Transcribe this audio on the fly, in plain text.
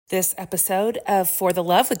This episode of For the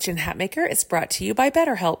Love with Jen Hatmaker is brought to you by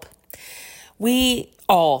BetterHelp. We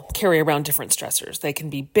all carry around different stressors. They can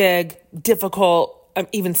be big, difficult,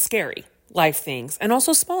 even scary life things, and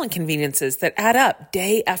also small inconveniences that add up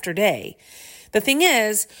day after day. The thing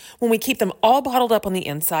is, when we keep them all bottled up on the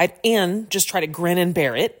inside and just try to grin and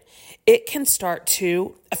bear it, it can start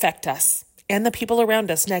to affect us and the people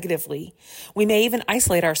around us negatively. We may even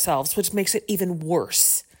isolate ourselves, which makes it even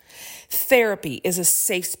worse. Therapy is a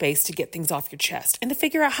safe space to get things off your chest and to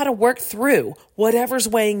figure out how to work through whatever's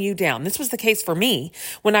weighing you down. This was the case for me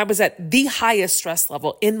when I was at the highest stress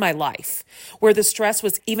level in my life, where the stress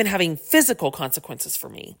was even having physical consequences for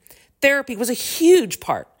me. Therapy was a huge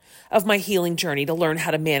part of my healing journey to learn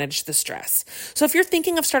how to manage the stress. So if you're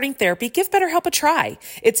thinking of starting therapy, give BetterHelp a try.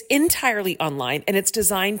 It's entirely online and it's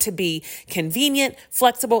designed to be convenient,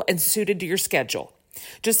 flexible, and suited to your schedule.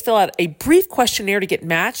 Just fill out a brief questionnaire to get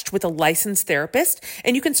matched with a licensed therapist,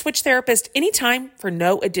 and you can switch therapist anytime for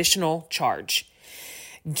no additional charge.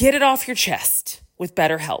 Get it off your chest with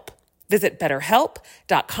BetterHelp. Visit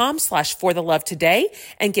betterhelp.com/forthelove today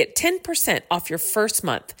and get 10% off your first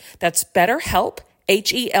month. That's BetterHelp,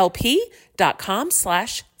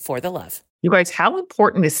 HELP.com/forthelove. You guys, how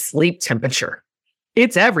important is sleep temperature?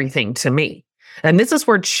 It's everything to me. And this is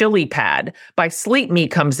where Chili Pad by Sleep Me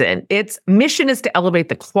comes in. Its mission is to elevate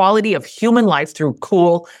the quality of human life through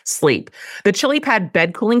cool sleep. The Chili Pad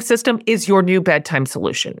bed cooling system is your new bedtime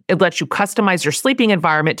solution. It lets you customize your sleeping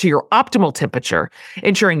environment to your optimal temperature,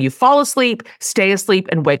 ensuring you fall asleep, stay asleep,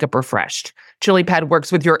 and wake up refreshed. Chili Pad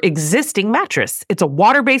works with your existing mattress. It's a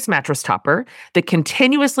water-based mattress topper that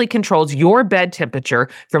continuously controls your bed temperature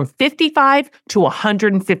from 55 to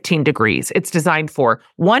 115 degrees. It's designed for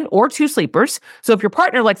 1 or 2 sleepers. So if your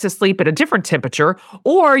partner likes to sleep at a different temperature,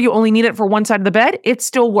 or you only need it for one side of the bed, it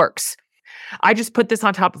still works. I just put this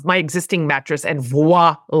on top of my existing mattress and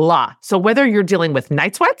voila. So whether you're dealing with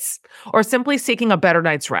night sweats or simply seeking a better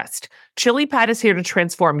night's rest, Chili Pad is here to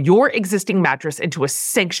transform your existing mattress into a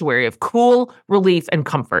sanctuary of cool, relief, and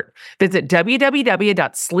comfort. Visit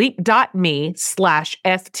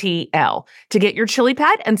www.sleep.me/FTL to get your Chili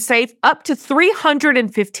Pad and save up to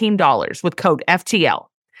 $315 with code FTL.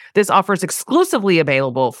 This offer is exclusively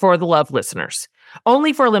available for the Love listeners,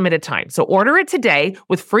 only for a limited time. So order it today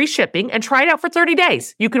with free shipping and try it out for 30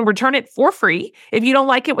 days. You can return it for free if you don't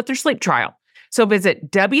like it with your sleep trial. So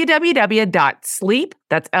visit www.sleep,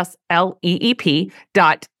 that's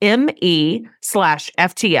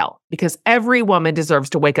sleep.me/FTL, because every woman deserves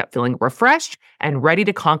to wake up feeling refreshed and ready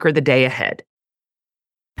to conquer the day ahead.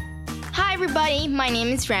 Hi, everybody. My name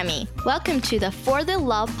is Remy. Welcome to the For the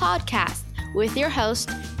Love podcast with your host,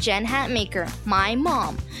 Jen Hatmaker, my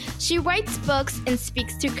mom. She writes books and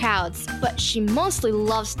speaks to crowds, but she mostly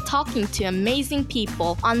loves talking to amazing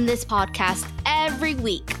people on this podcast every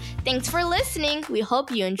week. Thanks for listening. We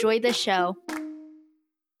hope you enjoy the show.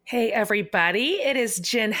 Hey, everybody. It is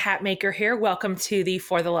Jen Hatmaker here. Welcome to the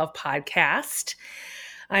For the Love podcast.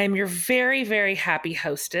 I am your very, very happy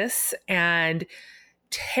hostess and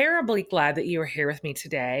terribly glad that you are here with me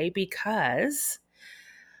today because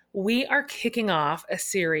we are kicking off a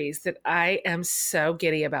series that I am so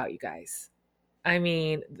giddy about, you guys. I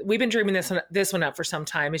mean, we've been dreaming this one up for some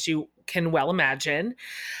time, as you can well imagine,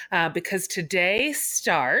 because today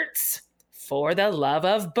starts For the Love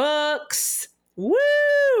of Books.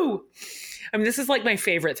 Woo! I mean, this is like my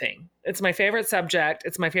favorite thing. It's my favorite subject.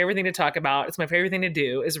 It's my favorite thing to talk about. It's my favorite thing to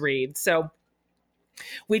do is read. So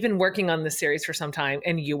we've been working on this series for some time,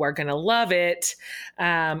 and you are going to love it.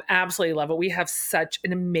 Absolutely love it. We have such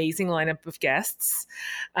an amazing lineup of guests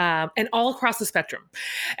and all across the spectrum.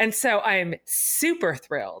 And so I'm super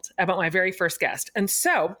thrilled about my very first guest. And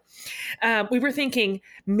so we were thinking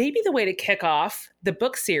maybe the way to kick off the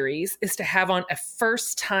book series is to have on a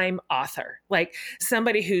first-time author, like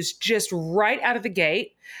somebody who's just right out of the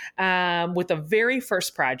gate with the very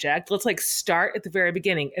first project. Let's start at the very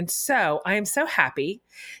beginning. And so I am so happy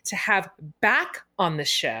to have back on the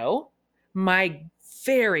show my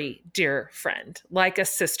very dear friend, like a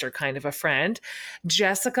sister kind of a friend,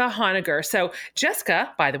 Jessica Honegger. So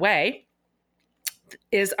Jessica, by the way,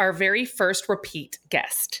 is our very first repeat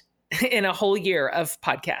guest in a whole year of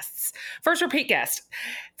podcasts. First repeat guest,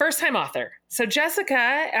 first time author. So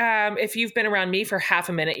Jessica, if you've been around me for half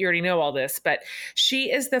a minute, you already know all this, but she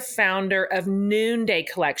is the founder of Noonday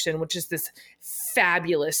Collection, which is this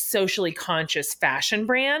fabulous, socially conscious fashion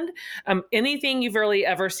brand. Anything you've really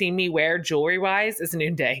ever seen me wear jewelry wise is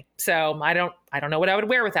Noonday. So I don't know what I would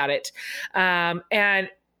wear without it. And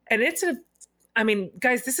it's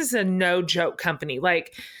guys, this is a no joke company.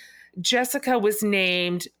 Jessica was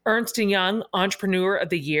named Ernst & Young Entrepreneur of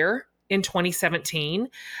the Year in 2017.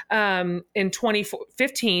 In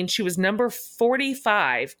 2015, she was number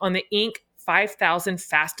 45 on the Inc. 5,000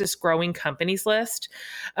 fastest growing companies list.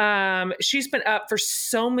 She's been up for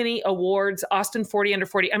so many awards, Austin 40 under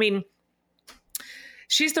 40. I mean,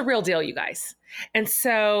 she's the real deal, you guys. And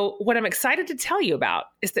so what I'm excited to tell you about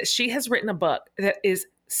is that she has written a book that is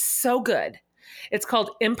so good. It's called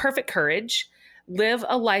Imperfect Courage, Live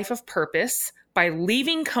a Life of Purpose by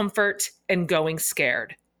Leaving Comfort and Going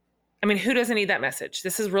Scared. I mean, who doesn't need that message?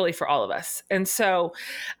 This is really for all of us. And so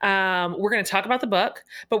we're going to talk about the book,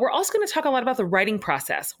 but we're also going to talk a lot about the writing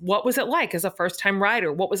process. What was it like as a first-time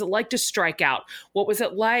writer? What was it like to strike out? What was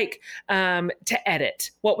it like to edit?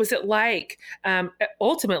 What was it like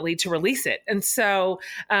ultimately to release it? And so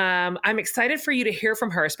I'm excited for you to hear from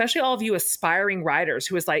her, especially all of you aspiring writers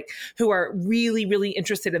who are really, really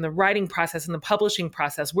interested in the writing process and the publishing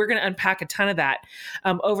process. We're going to unpack a ton of that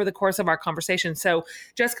over the course of our conversation. So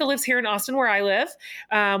Jessica lives here in Austin, where I live,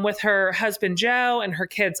 with her husband, Joe, and her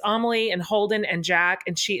kids, Amelie and Holden and Jack.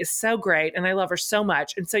 And she is so great. And I love her so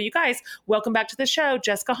much. And so you guys, welcome back to the show,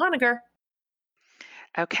 Jessica Honegger.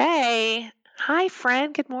 Okay. Hi,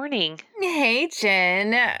 friend. Good morning. Hey,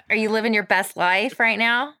 Jen. Are you living your best life right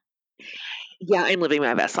now? Yeah, I'm living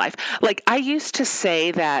my best life. Like, I used to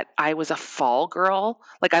say that I was a fall girl.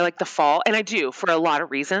 Like, I like the fall, and I do for a lot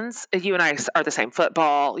of reasons. You and I are the same.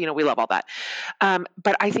 Football, we love all that.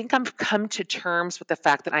 But I think I've come to terms with the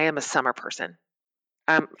fact that I am a summer person.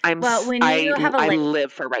 Well, when you have a I lake,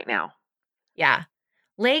 live for right now. yeah,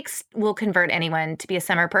 lakes will convert anyone to be a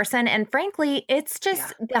summer person. And frankly, it's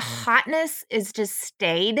just the hotness is just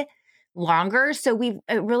stayed longer. So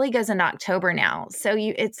it really goes into October now. So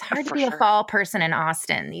it's hard to For be a sure. fall person in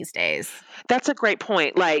Austin these days. That's a great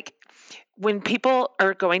point. Like, when people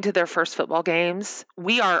are going to their first football games,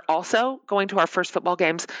 we are also going to our first football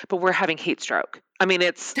games, but we're having heat stroke. I mean,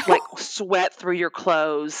 it's like sweat through your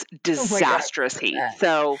clothes, Oh my God, disastrous so heat. bad.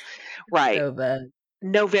 So, right. So bad.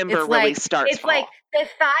 November really starts It's like fall.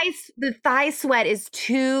 the thigh sweat is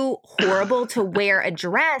too horrible to wear a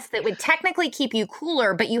dress that would technically keep you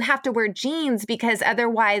cooler, but you have to wear jeans because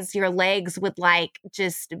otherwise your legs would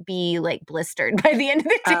just be blistered by the end of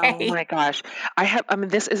the day. Oh my gosh. I mean,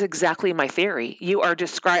 this is exactly my theory. You are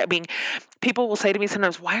describing, people will say to me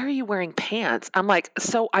sometimes, why are you wearing pants? I'm like,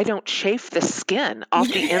 so I don't chafe the skin off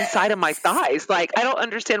the inside of my thighs. Like, I don't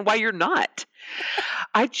understand why you're not.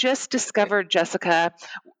 I just discovered, Jessica,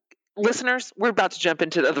 listeners, we're about to jump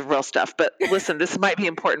into the real stuff, but listen, this might be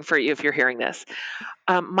important for you if you're hearing this.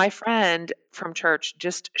 My friend from church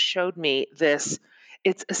just showed me this.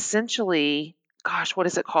 It's essentially, gosh, what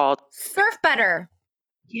is it called? Surf butter.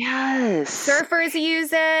 Yes. Surfers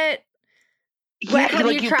use it. Yeah, Have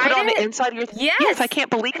you you tried put on it? the inside of your Yes. I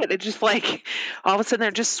can't believe it. It's just like all of a sudden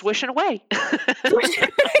they're just swishing away.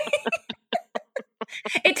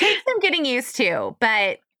 It takes some getting used to,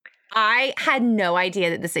 but I had no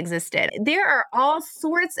idea that this existed. There are all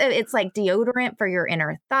sorts of, it's like deodorant for your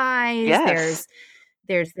inner thighs. Yes.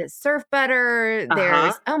 There's this surf butter.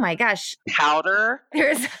 There's, oh my gosh, Powder.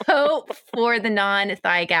 there's hope for the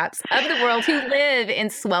non-thigh gaps of the world who live in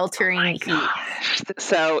sweltering heat. Gosh.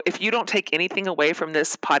 So if you don't take anything away from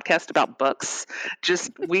this podcast about books,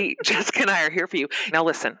 Jessica and I are here for you. Now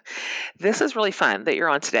listen, this is really fun that you're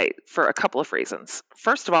on today for a couple of reasons.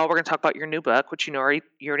 First of all, we're going to talk about your new book, which you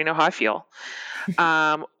already know how I feel.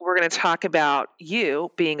 We're going to talk about you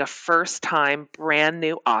being a first-time brand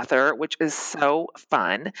new author, which is so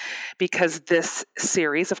fun because this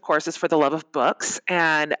series, of course, is for the love of books,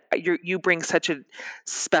 and you bring such a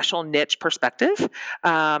special niche perspective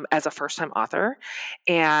as a first-time author.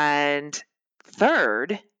 And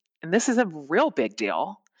third, and this is a real big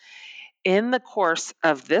deal, in the course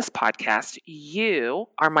of this podcast, you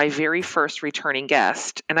are my very first returning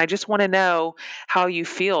guest. And I just want to know how you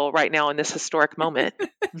feel right now in this historic moment.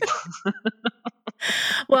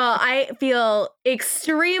 Well, I feel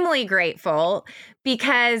extremely grateful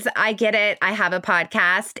because I get it. I have a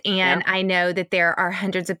podcast and I know that there are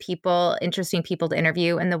hundreds of people, interesting people to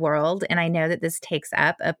interview in the world. And I know that this takes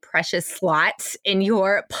up a precious slot in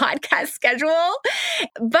your podcast schedule.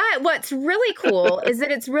 But what's really cool is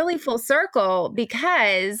that it's really full circle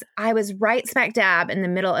because I was right smack dab in the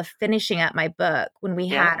middle of finishing up my book when we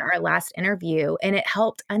had our last interview, and it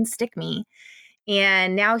helped unstick me.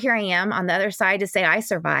 And now here I am on the other side to say I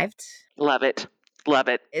survived. Love it. Love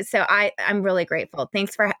it. So I'm really grateful.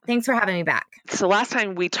 Thanks for having me back. So last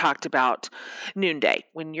time we talked about Noonday,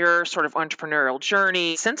 when your sort of entrepreneurial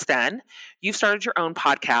journey. Since then, you've started your own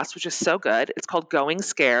podcast, which is so good. It's called Going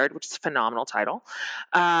Scared, which is a phenomenal title.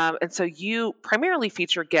 And so you primarily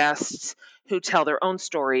feature guests who tell their own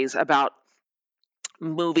stories about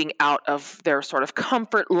moving out of their sort of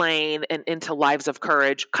comfort lane and into lives of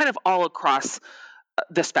courage, kind of all across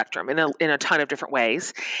the spectrum in a ton of different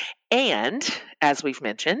ways. And as we've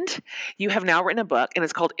mentioned, you have now written a book, and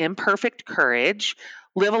it's called Imperfect Courage: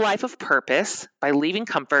 Live a Life of Purpose by Leaving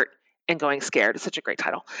Comfort and Going Scared. It's such a great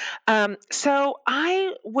title. So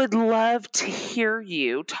I would love to hear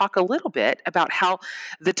you talk a little bit about how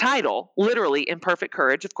the title, literally Imperfect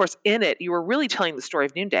Courage, of course, in it, you were really telling the story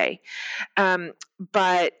of Noonday.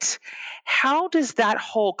 But how does that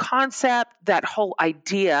whole concept, that whole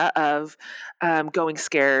idea of going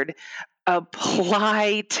scared,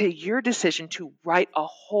 apply to your decision to write a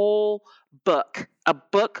whole book, a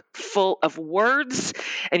book full of words,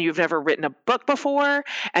 and you've never written a book before,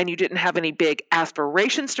 and you didn't have any big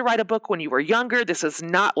aspirations to write a book when you were younger? This is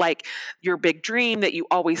not like your big dream that you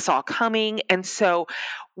always saw coming. And so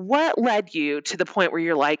what led you to the point where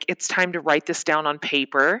you're like, it's time to write this down on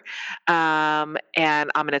paper, and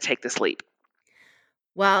I'm going to take this leap?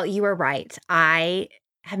 Well, you were right. I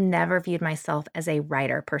have never viewed myself as a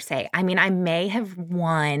writer per se. I mean, I may have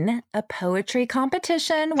won a poetry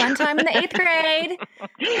competition one time in the 8th grade.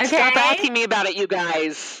 Okay. Stop asking me about it, you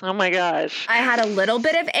guys. Oh my gosh. I had a little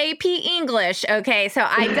bit of AP English. Okay. So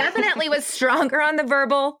I definitely was stronger on the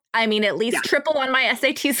verbal. I mean, at least triple on my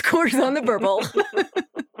SAT scores on the verbal.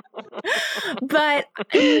 But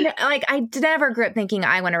I mean, like, I never grew up thinking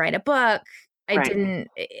I want to write a book. I didn't,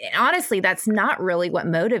 honestly, that's not really what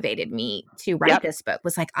motivated me to write this book,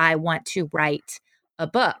 was like, I want to write a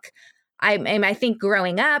book. I think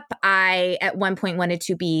growing up, I at one point wanted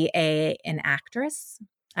to be an actress.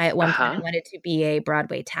 I at one point wanted to be a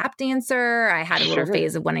Broadway tap dancer. I had a little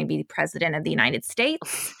phase of wanting to be president of the United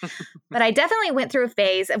States. But I definitely went through a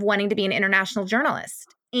phase of wanting to be an international journalist.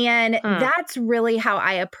 And that's really how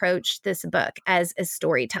I approached this book, as a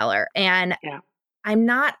storyteller. And I'm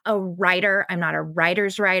not a writer. I'm not a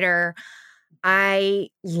writer's writer. I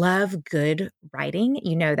love good writing.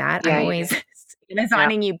 You know that. I'm always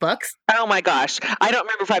designing you books. Oh my gosh. I don't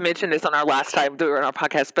remember if I mentioned this on our last time we were on our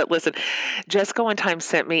podcast, but listen, Jessica one time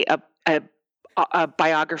sent me a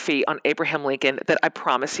biography on Abraham Lincoln that I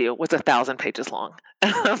promise you was 1,000 pages long.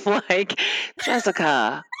 And I'm like,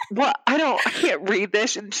 Jessica, what? I can't read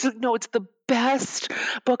this. And she's like, no, it's the best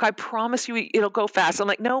book. I promise you it'll go fast. I'm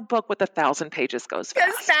like, no book with 1,000 pages goes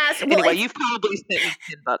fast. Well, anyway, you've probably sent me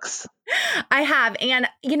 10 books. I have. And,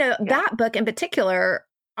 that book in particular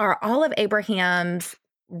are all of Abraham's,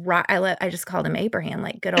 I just called him Abraham,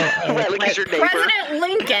 like good old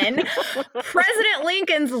President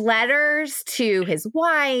Lincoln's letters to his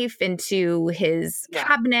wife and to his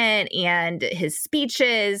cabinet and his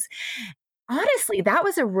speeches. Honestly, that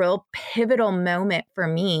was a real pivotal moment for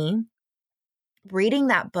me reading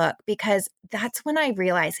that book, because that's when I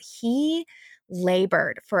realized he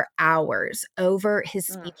labored for hours over his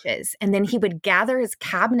speeches. And then he would gather his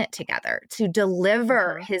cabinet together to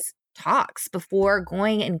deliver his talks before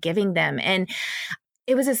going and giving them. And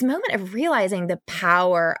it was this moment of realizing the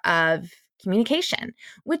power of communication,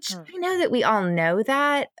 which I know that we all know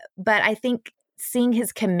that, but I think seeing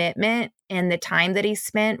his commitment and the time that he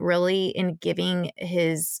spent really in giving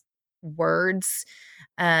his words,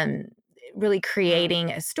 really creating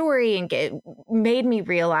a story, and made me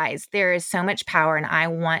realize there is so much power, and I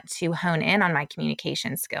want to hone in on my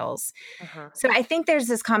communication skills. So I think there's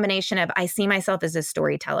this combination of, I see myself as a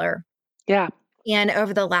storyteller. Yeah. And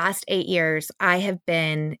over the last 8 years, I have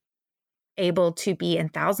been able to be in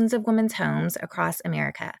thousands of women's homes across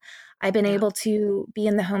America. I've been able to be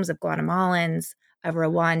in the homes of Guatemalans, of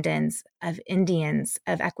Rwandans, of Indians,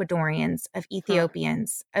 of Ecuadorians, of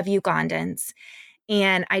Ethiopians, of Ugandans.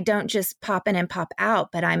 And I don't just pop in and pop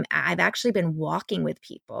out, but I've actually been walking with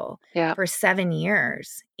people for 7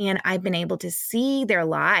 years, and I've been able to see their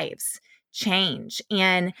lives change.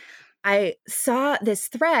 And I saw this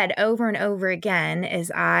thread over and over again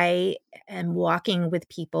as I am walking with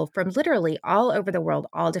people from literally all over the world,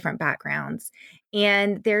 all different backgrounds.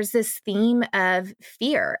 And there's this theme of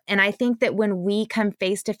fear. And I think that when we come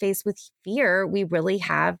face to face with fear, we really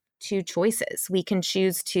have two choices. We can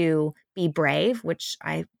choose to be brave, which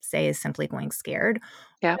I say is simply going scared,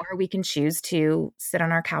 or we can choose to sit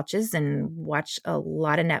on our couches and watch a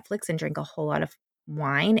lot of Netflix and drink a whole lot of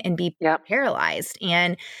wine and be paralyzed.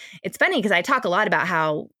 And it's funny because I talk a lot about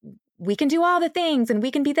how we can do all the things and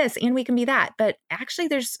we can be this and we can be that. But actually,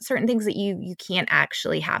 there's certain things that you can't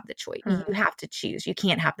actually have the choice. You have to choose. You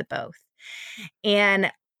can't have the both.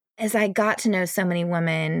 And as I got to know so many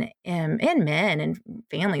women and men and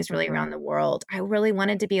families really around the world, I really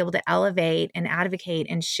wanted to be able to elevate and advocate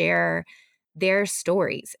and share their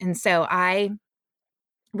stories. And so I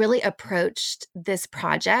really approached this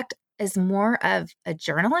project as more of a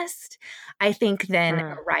journalist, I think, than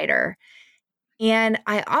a writer. And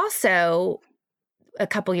I also, a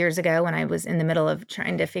couple years ago when I was in the middle of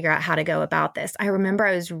trying to figure out how to go about this, I remember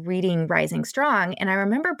I was reading Rising Strong, and I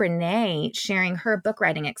remember Brene sharing her book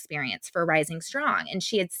writing experience for Rising Strong. And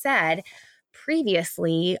she had said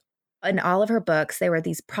previously in all of her books, there were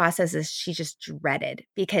these processes she just dreaded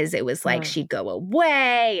because it was like she'd go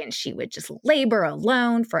away and she would just labor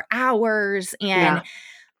alone for hours.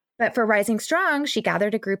 But for Rising Strong, she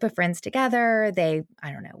gathered a group of friends together. They,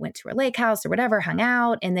 I don't know, went to her lake house or whatever, hung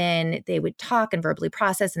out, and then they would talk and verbally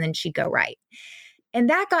process, and then she'd go write. And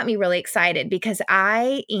that got me really excited because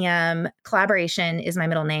collaboration is my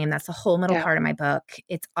middle name. That's the whole middle part of my book.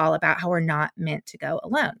 It's all about how we're not meant to go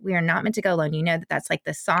alone. We are not meant to go alone. You know, that's like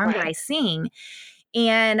the song that I sing.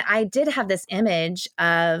 And I did have this image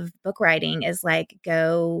of book writing as like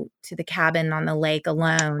go to the cabin on the lake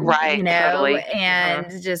alone, Totally. and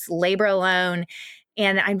just labor alone.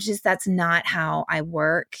 And that's not how I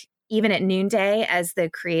work. Even at Noonday as the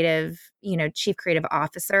creative, chief creative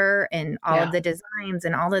officer and all of the designs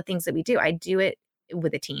and all the things that we do, I do it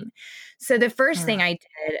with a team. So the first thing I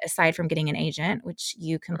did, aside from getting an agent, which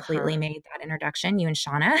you completely made that introduction, you and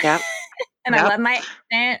Shauna. Yep. And I love my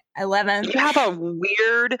agent. I love him. You have a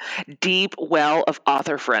weird, deep well of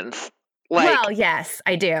author friends. Well, yes,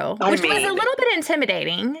 I do. Which was a little bit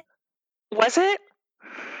intimidating. Was it?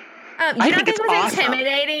 You don't think it was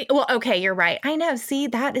intimidating? Well, okay, you're right. I know. See,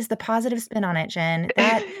 that is the positive spin on it, Jen.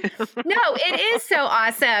 No, it is so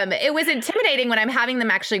awesome. It was intimidating when I'm having them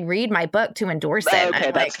actually read my book to endorse it. Okay,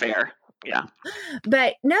 that's fair. Yeah.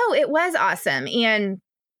 But no, it was awesome. And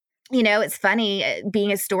it's funny,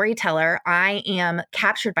 being a storyteller, I am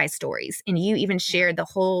captured by stories. And you even shared the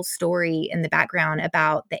whole story in the background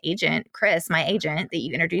about the agent, Chris, my agent that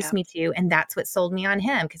you introduced me to. And that's what sold me on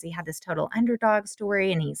him because he had this total underdog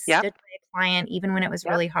story and he stood by a client even when it was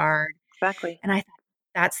really hard. Exactly. And I thought,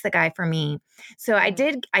 that's the guy for me. So I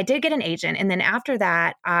did get an agent. And then after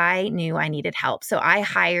that, I knew I needed help. So I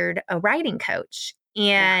hired a writing coach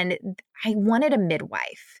and I wanted a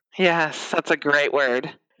midwife. Yes, that's a great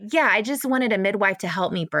word. Yeah, I just wanted a midwife to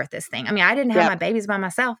help me birth this thing. I mean, I didn't have my babies by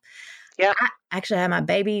myself. Yeah, I actually had my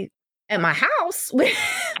baby at my house with,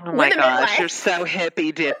 oh my with a gosh, midwife. You're so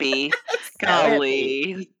hippy dippy.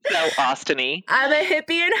 Golly, so Austin-y. I'm a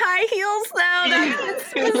hippie in high heels,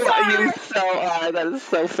 though. You so are. That is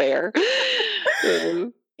so fair.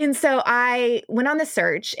 And so I went on the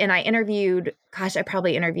search and I interviewed, I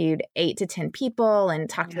probably interviewed 8 to 10 people and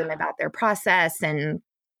talked to them about their process. And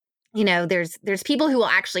there's people who will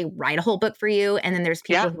actually write a whole book for you. And then there's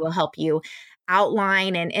people who will help you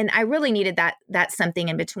outline. And I really needed that something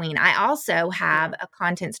in between. I also have a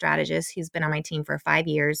content strategist who's been on my team for 5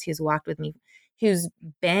 years, who's walked with me, who's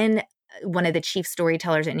been one of the chief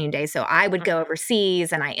storytellers at Noonday. So I would go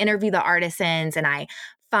overseas and I interview the artisans and I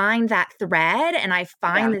find that thread and I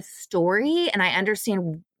find the story and I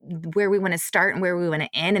understand where we want to start and where we want to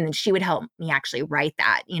end. And then she would help me actually write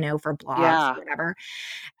that, for blogs or whatever.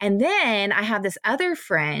 And then I have this other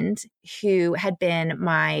friend who had been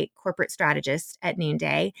my corporate strategist at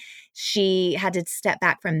Noonday. She had to step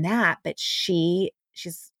back from that, but she's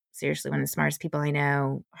seriously one of the smartest people I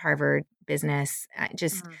know, Harvard business,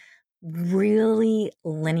 just really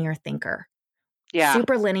linear thinker. Yeah.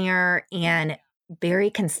 Super linear and very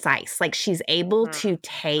concise. Like she's able to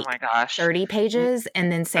take 30 pages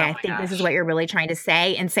and then say, I think this is what you're really trying to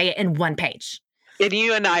say, and say it in 1 page. And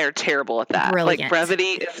you and I are terrible at that. Brilliant. Like brevity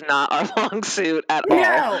is not our long suit at all.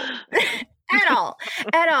 No,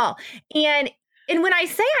 at all. And when I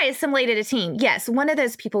say I assimilated a team, yes, one of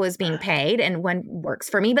those people was being paid and one works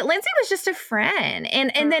for me, but Lindsay was just a friend.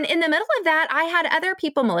 And then in the middle of that, I had other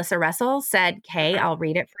people. Melissa Russell said, hey, I'll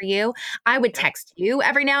read it for you. I would text you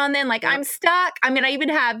every now and then, like I'm stuck. I mean, I even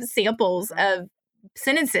have samples of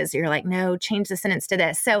sentences. You're like, no, change the sentence to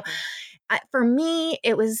this. So for me,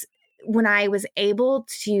 it was when I was able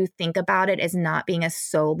to think about it as not being a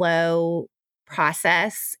solo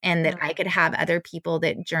process and that I could have other people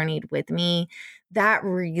that journeyed with me, that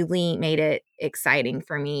really made it exciting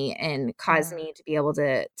for me and caused me to be able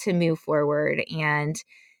to move forward. And,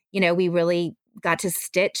 we really got to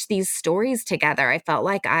stitch these stories together. I felt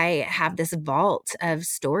like I have this vault of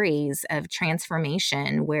stories of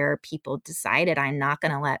transformation where people decided I'm not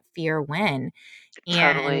going to let fear win.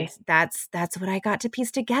 And that's what I got to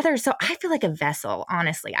piece together. So I feel like a vessel,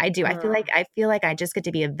 honestly. I do. I feel like I just get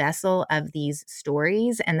to be a vessel of these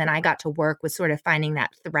stories. And then I got to work with sort of finding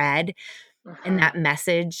that thread and that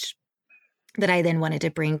message that I then wanted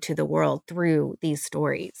to bring to the world through these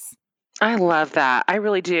stories. I love that. I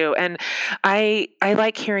really do. And I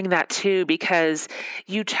like hearing that too, because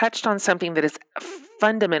you touched on something that is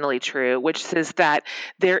fundamentally true, which is that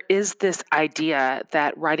there is this idea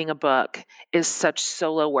that writing a book is such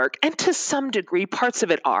solo work. And to some degree, parts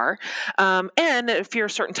of it are. And if you're a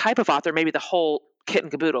certain type of author, maybe the whole kit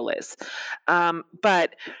and caboodle is.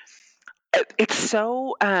 But it's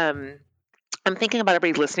so. I'm thinking about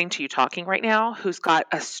everybody listening to you talking right now who's got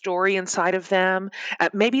a story inside of them.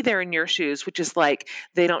 Maybe they're in your shoes, which is like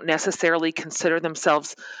they don't necessarily consider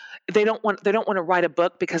themselves. They don't want to write a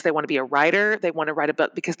book because they want to be a writer. They want to write a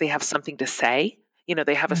book because they have something to say.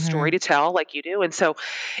 They have a Mm-hmm. story to tell like you do. And so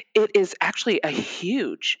it is actually a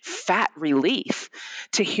huge fat relief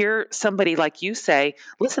to hear somebody like you say,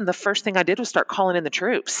 listen, the first thing I did was start calling in the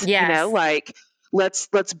troops, Yes. like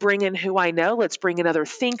let's bring in who I know. Let's bring in other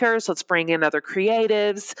thinkers. Let's bring in other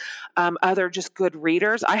creatives, other just good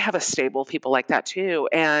readers. I have a stable of people like that too.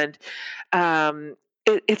 And,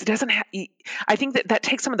 it doesn't have, I think that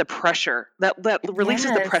takes some of the pressure that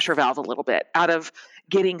releases the Yes. pressure valve a little bit out of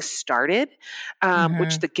getting started,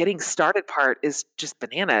 which the getting started part is just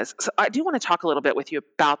bananas. So I do want to talk a little bit with you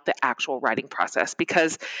about the actual writing process,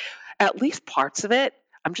 because at least parts of it,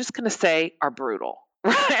 I'm just going to say, are brutal.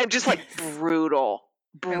 Right? Just like brutal.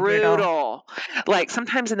 So brutal. Brutal. Like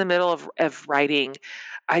sometimes in the middle of writing,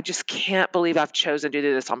 I just can't believe I've chosen to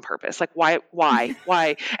do this on purpose. Like why?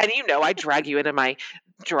 And I drag you into my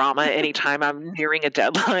drama anytime I'm nearing a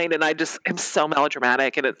deadline, and I just am so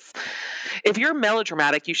melodramatic. And if you're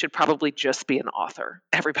melodramatic, you should probably just be an author,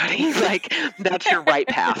 everybody. Like that's your right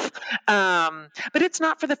path. But it's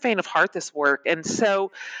not for the faint of heart, this work. And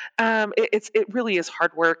so it really is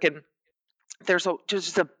hard work. And there's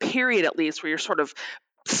just a period at least where you're sort of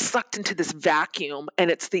sucked into this vacuum,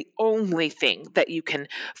 and it's the only thing that you can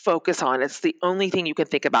focus on. It's the only thing you can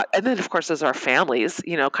think about. And then of course, as our families,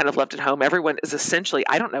 kind of left at home, everyone is essentially,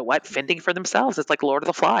 I don't know what, fending for themselves. It's like Lord of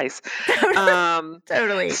the Flies.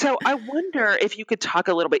 Totally. So I wonder if you could talk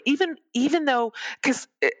a little bit, even though, because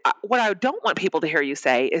what I don't want people to hear you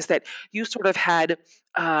say is that you sort of had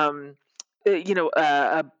a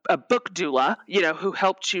book doula, who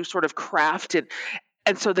helped you sort of craft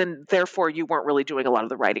and so then therefore you weren't really doing a lot of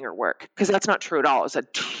the writing or work, because that's not true at all. It's a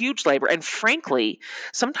huge labor. And frankly,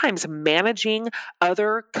 sometimes managing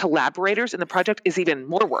other collaborators in the project is even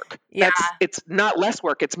more work. Yeah. It's not less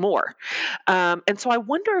work, it's more. And so I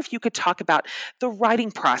wonder if you could talk about the writing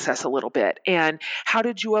process a little bit, and how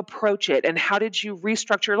did you approach it, and how did you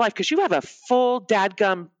restructure your life? Because you have a full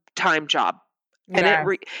dadgum time job. And Yeah.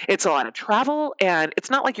 it's a lot of travel, and it's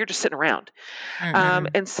not like you're just sitting around.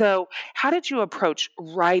 And so how did you approach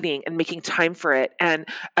writing and making time for it, and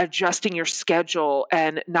adjusting your schedule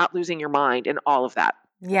and not losing your mind and all of that?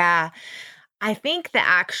 Yeah. I think the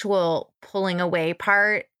actual pulling away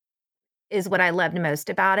part is what I loved most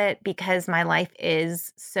about it, because my life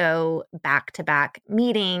is so back-to-back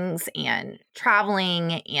meetings and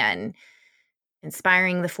traveling and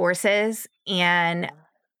inspiring the forces. And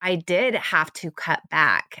I did have to cut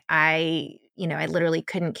back. I literally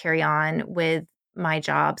couldn't carry on with my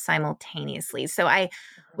job simultaneously. So I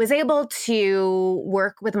was able to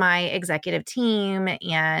work with my executive team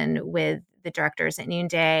and with the directors at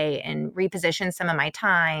Noonday and reposition some of my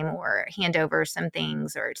time, or hand over some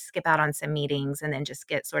things, or skip out on some meetings, and then just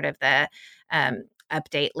get sort of the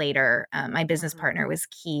update later. My business partner was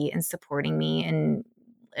key in supporting me and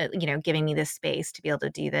giving me the space to be able to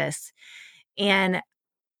do this. And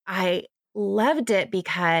I loved it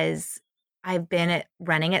because I've been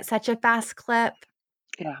running at such a fast clip.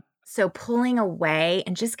 Yeah. So pulling away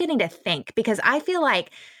and just getting to think, because I feel like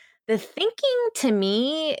the thinking to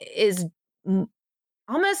me is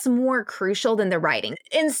almost more crucial than the writing.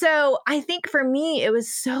 And so I think for me, it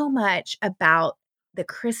was so much about the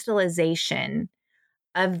crystallization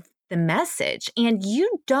of the message. And you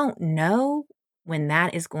don't know when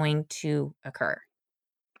that is going to occur.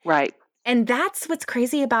 Right. And that's what's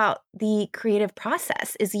crazy about the creative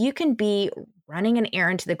process, is you can be running an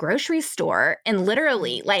errand to the grocery store, and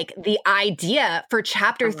literally like the idea for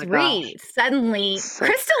chapter 3 suddenly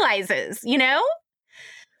crystallizes,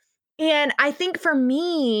 And I think for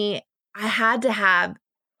me, I had to have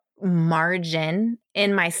margin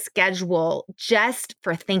in my schedule just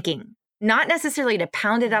for thinking, not necessarily to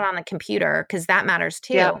pound it out on the computer, because that matters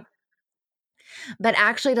too. Yeah. But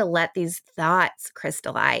actually to let these thoughts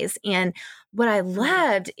crystallize. And what I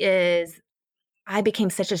loved is I became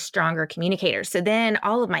such a stronger communicator. So then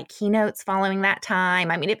all of my keynotes following that time,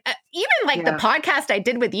 I mean, even like the podcast I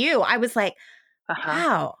did with you, I was like,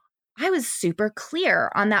 wow, I was super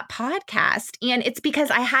clear on that podcast. And it's because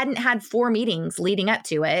I hadn't had 4 meetings leading up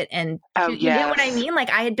to it. And Oh, you know what I yes. mean? Like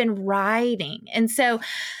I had been writing. And so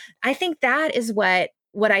I think that is what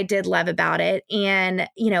I did love about it. And,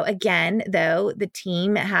 again, though, the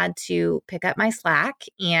team had to pick up my slack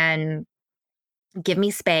and give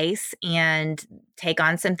me space and take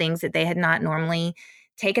on some things that they had not normally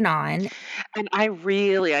taken on. And I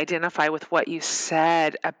really identify with what you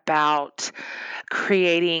said about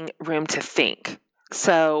creating room to think.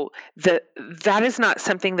 So that is not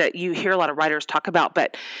something that you hear a lot of writers talk about,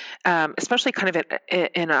 but especially kind of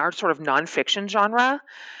in our sort of nonfiction genre,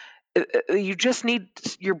 you just need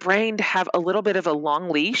your brain to have a little bit of a long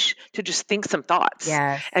leash to just think some thoughts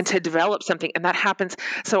Yes. and to develop something. And that happens.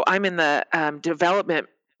 So I'm in the development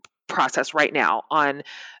process right now on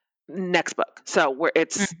next book. So where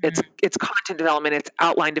it's content development, it's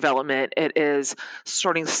outline development, it is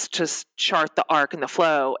starting to chart the arc and the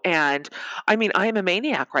flow. And I mean, I am a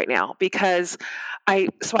maniac right now because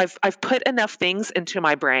I've put enough things into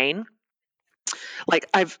my brain, like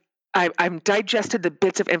I'm digested the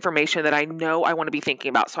bits of information that I know I want to be thinking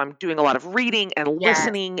about. So I'm doing a lot of reading and Yes.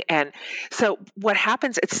 listening. And so what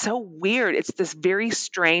happens, it's so weird. It's this very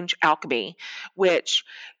strange alchemy, which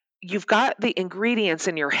you've got the ingredients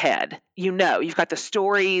in your head. You've got the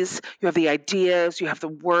stories, you have the ideas, you have the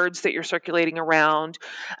words that you're circulating around.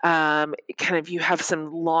 You have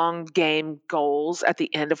some long game goals at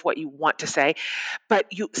the end of what you want to say, but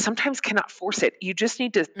you sometimes cannot force it. You just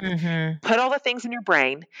need to put all the things in your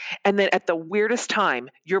brain, and then at the weirdest time,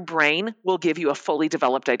 your brain will give you a fully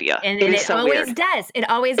developed idea. And It is it so always weird. does. It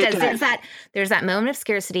always It does. does. There's that moment of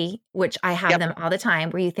scarcity, which I have Yep. them all the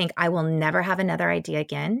time, where you think I will never have another idea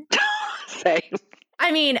again. Same.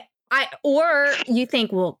 I mean, or you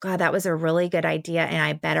think, well, God, that was a really good idea, and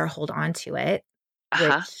I better hold on to it,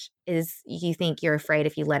 which is you think you're afraid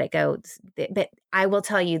if you let it go. But I will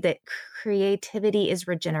tell you that creativity is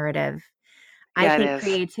regenerative. I Yeah, it think is. Good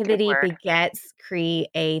creativity word. begets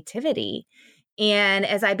creativity. And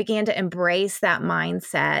as I began to embrace that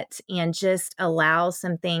mindset and just allow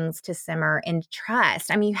some things to simmer and trust,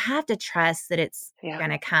 I mean, you have to trust that it's Yeah.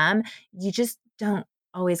 going to come. You just don't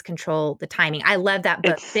always control the timing. I love that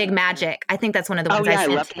book, It's Big Magic. I think that's one of the Oh ones I yeah, I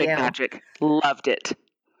sent loved to Big you. Magic. Loved it.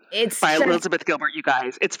 It's By just, Elizabeth Gilbert, you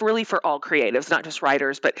guys. It's really for all creatives, not just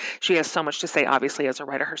writers, but she has so much to say, obviously, as a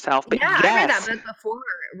writer herself. But yeah, I read that yes, book before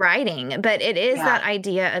writing, but it is yeah. that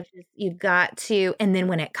idea of just, you've got to, and then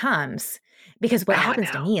when it comes, because what Oh, I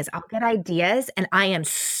happens to know. me is I'll get ideas and I am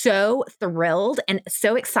so thrilled and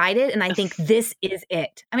so excited. And I think this is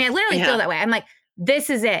it. I mean, I literally Yeah. feel that way. I'm like, this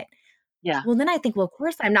is it. Yeah. Well, then I think, well, of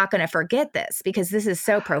course I'm not going to forget this because this is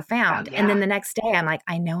so profound. Oh, And then yeah. the next day I'm like,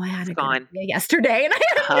 I know I had It's a good gone. idea yesterday and I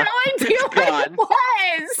had Uh-huh. no idea It's what it gone.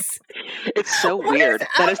 was. It's so What is weird.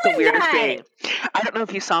 That up is the with weirdest that? thing. I don't know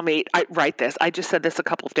if you saw me write this. I just said this a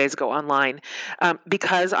couple of days ago online,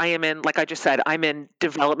 because I am in, like I just said, I'm in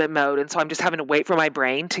development mode, and so I'm just having to wait for my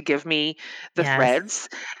brain to give me the Yes. threads.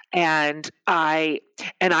 And I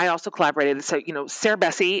also collaborated. So Sarah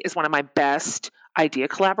Bessie is one of my best idea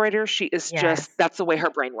collaborators. She is Yes. that's the way her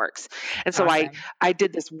brain works. And so Awesome. I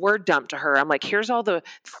did this word dump to her. I'm like, here's all the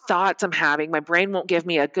thoughts I'm having. My brain won't give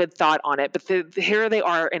me a good thought on it, but here they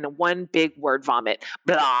are in one big word vomit,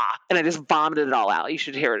 blah. And I just vomited it all out. You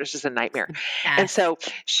should hear it. It's just a nightmare. And Yes. so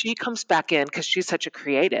she comes back in because she's such a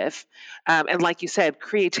creative. And like you said,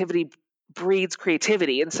 creativity breeds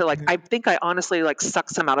creativity. And so I think I honestly suck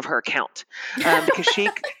some out of her account, because she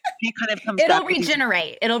kind of comes It'll back with these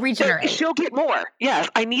regenerate. It'll regenerate. She'll get more. Yes,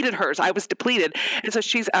 I needed hers. I was depleted. And so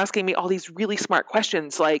she's asking me all these really smart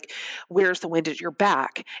questions like, where's the wind at your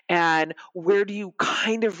back? And where do you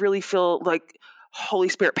kind of really feel like Holy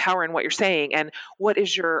Spirit power in what you're saying? And what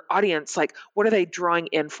is your audience like? What are they drawing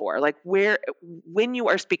in for? Like, when you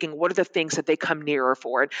are speaking, what are the things that they come nearer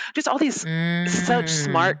for? And just all these such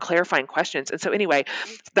smart, clarifying questions. And so anyway,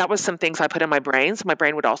 that was some things I put in my brain. So my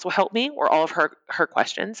brain would also help me, or all of her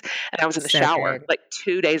questions. And I was in the So shower good. like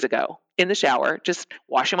 2 days ago, in the shower, just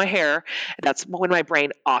washing my hair. That's when my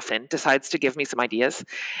brain often decides to give me some ideas.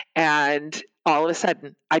 And all of a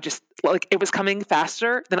sudden, I just it was coming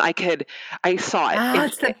faster than I saw it Oh, in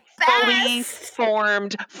it's the fully best.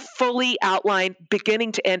 formed, fully outlined,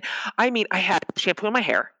 beginning to end. I mean, I had shampoo in my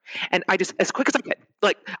hair, and I just, as quick as I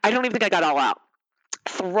could, I don't even think I got it all out.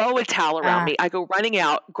 Throw a towel around me. I go running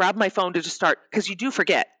out, grab my phone to just start, because you do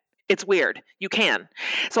forget. It's weird. You can.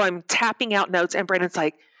 So I'm tapping out notes, and Brandon's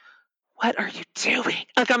like, what are you doing?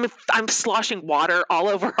 Like I'm sloshing water all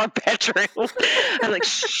over our bedroom. I'm like,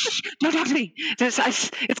 shh, don't talk to me.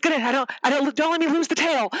 It's gonna. Don't let me lose the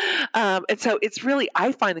tail. And so it's really,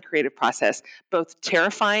 I find the creative process both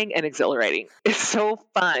terrifying and exhilarating. It's so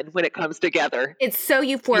fun when it comes together. It's so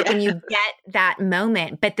euphoric Yeah. when you get that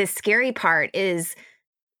moment. But the scary part is,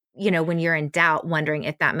 when you're in doubt, wondering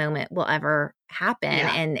if that moment will ever happen.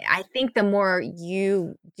 Yeah. And I think the more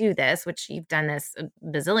you do this, which you've done this a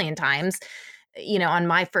bazillion times, on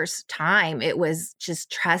my first time, it was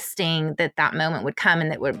just trusting that that moment would come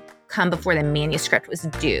and that would come before the manuscript was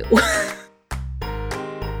due.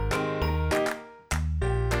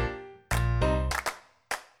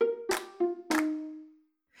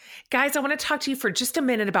 Guys, I want to talk to you for just a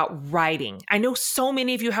minute about writing. I know so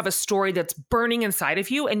many of you have a story that's burning inside of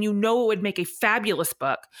you and you know it would make a fabulous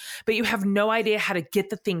book, but you have no idea how to get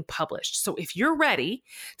the thing published. So if you're ready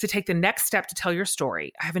to take the next step to tell your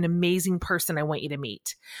story, I have an amazing person I want you to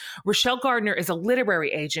meet. Rochelle Gardner is a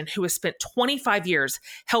literary agent who has spent 25 years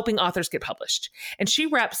helping authors get published. And she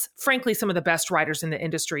reps, frankly, some of the best writers in the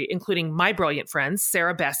industry, including my brilliant friends,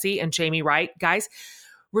 Sarah Bessey and Jamie Wright. Guys,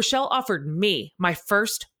 Rochelle offered me my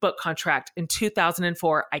first book contract in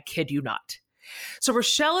 2004. I kid you not. So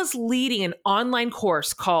Rochelle is leading an online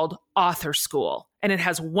course called Author School, and it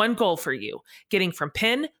has one goal for you: getting from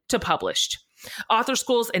pen to published. Author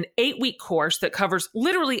School is an 8-week course that covers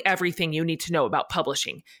literally everything you need to know about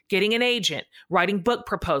publishing, getting an agent, writing book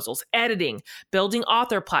proposals, editing, building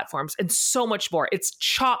author platforms, and so much more. It's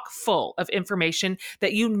chock full of information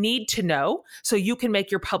that you need to know so you can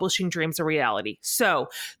make your publishing dreams a reality. So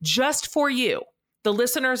just for you, the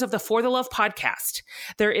listeners of the For the Love podcast,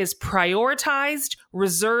 there is prioritized,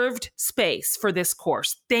 reserved space for this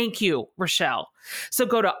course. Thank you, Rochelle. So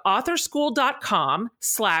go to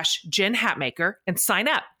authorschool.com/Jen Hatmaker and sign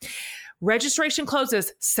up. Registration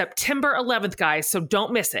closes September 11th, guys, so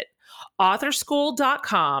don't miss it.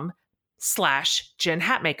 authorschool.com/Jen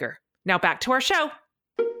Hatmaker. Now back to our show.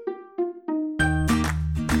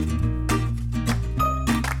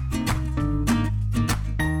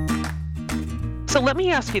 So let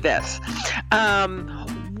me ask you this.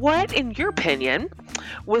 What, in your opinion,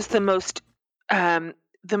 was the most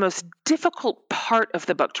difficult part of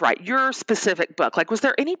the book to write, your specific book? Like, was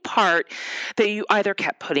there any part that you either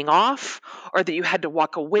kept putting off or that you had to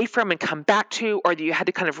walk away from and come back to, or that you had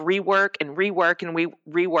to kind of rework and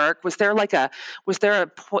rework? Was there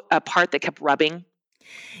a part that kept rubbing?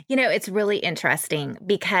 It's really interesting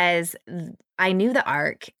because I knew the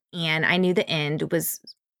arc and I knew the end was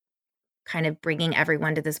kind of bringing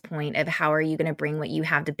everyone to this point of how are you going to bring what you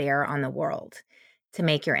have to bear on the world to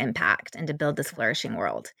make your impact and to build this flourishing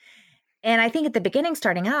world. And I think at the beginning,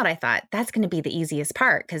 starting out, I thought that's going to be the easiest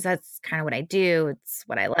part because that's kind of what I do. It's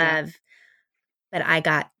what I love. Yeah. But I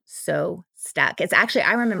got so stuck. It's actually,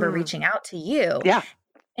 I remember reaching out to you. Yeah.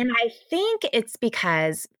 And I think it's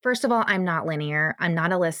because, first of all, I'm not linear. I'm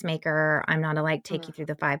not a list maker. I'm not a take you through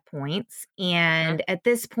the 5 points. And at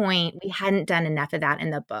this point, we hadn't done enough of that in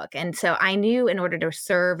the book. And so I knew in order to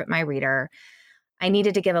serve my reader, I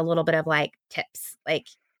needed to give a little bit of tips,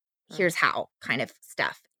 here's how kind of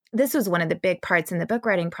stuff. This was one of the big parts in the book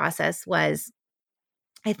writing process was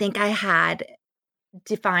I think I had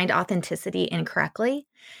defined authenticity incorrectly.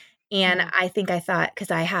 And I think I thought,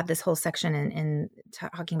 because I have this whole section in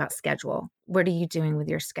talking about schedule. What are you doing with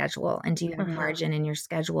your schedule? And do you have margin in your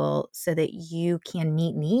schedule so that you can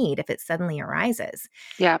meet need if it suddenly arises?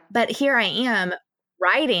 Yeah. But here I am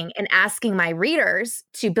writing and asking my readers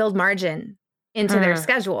to build margin into their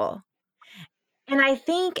schedule. And I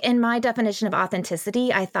think in my definition of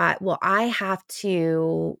authenticity, I thought, well, I have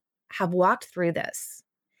to have walked through this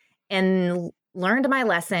and learned my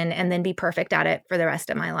lesson and then be perfect at it for the rest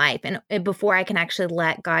of my life. And before I can actually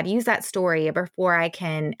let God use that story, or before I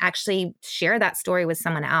can actually share that story with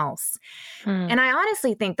someone else. And I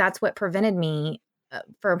honestly think that's what prevented me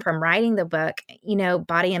from writing the book.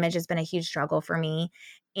 Body image has been a huge struggle for me.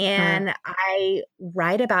 And I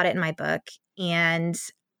write about it in my book and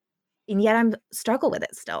yet I'm struggle with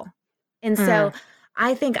it still. And so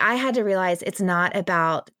I think I had to realize it's not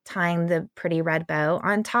about tying the pretty red bow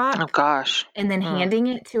on top. Oh, gosh. And then handing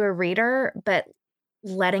it to a reader, but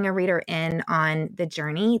letting a reader in on the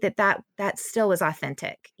journey that still was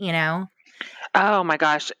authentic, Oh my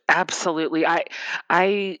gosh, absolutely. I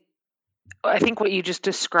think what you just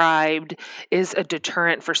described is a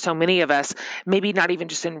deterrent for so many of us, maybe not even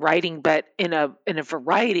just in writing, but in a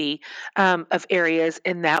variety of areas,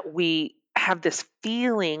 in that we have this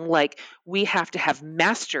feeling like we have to have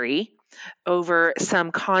mastery over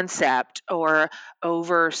some concept or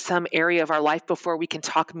over some area of our life before we can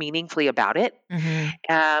talk meaningfully about it,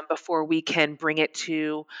 Mm-hmm. before we can bring it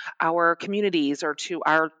to our communities or to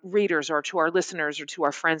our readers or to our listeners or to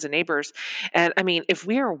our friends and neighbors. And I mean, if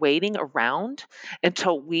we are waiting around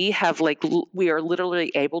until we have we are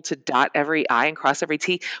literally able to dot every I and cross every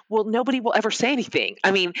T, well, nobody will ever say anything.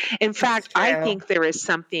 I mean, in It's fact, I true. think there is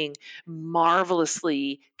something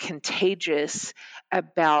marvelously contagious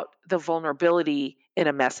about the vulnerability in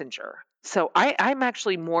a messenger. So I'm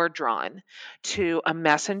actually more drawn to a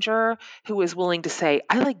messenger who is willing to say,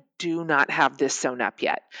 I do not have this sewn up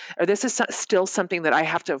yet, or this is still something that I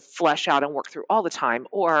have to flesh out and work through all the time,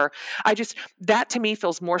 or that to me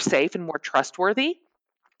feels more safe and more trustworthy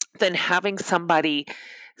than having somebody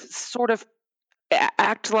sort of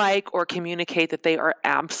act like or communicate that they are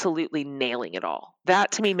absolutely nailing it all.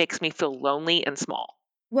 That to me makes me feel lonely and small.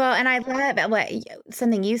 Well, and I love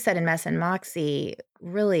something you said in Mess and Moxie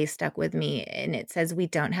really stuck with me. And it says, we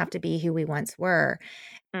don't have to be who we once were.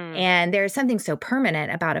 Mm, And there's something so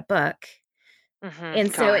permanent about a book.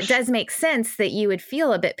 And so it gosh. does make sense that you would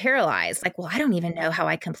feel a bit paralyzed. Like, well, I don't even know how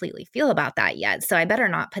I completely feel about that yet. So I better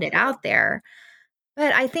not put it Yeah. out there.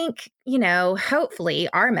 But I think, hopefully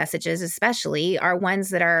our messages, especially, are ones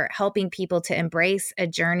that are helping people to embrace a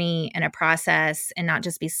journey and a process and not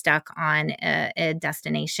just be stuck on a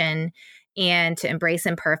destination, and to embrace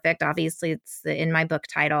imperfect. Obviously, it's in my book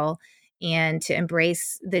title, and to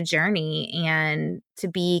embrace the journey and to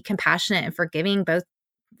be compassionate and forgiving both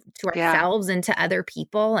to Yeah, ourselves and to other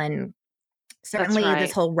people. And that's certainly this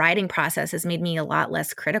right. whole writing process has made me a lot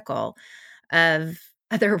less critical of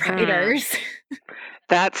other Mm. writers.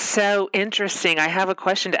 That's so interesting. I have a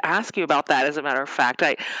question to ask you about that, as a matter of fact.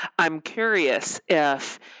 I'm curious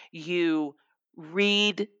if you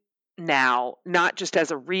read now, not just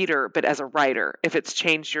as a reader, but as a writer, if it's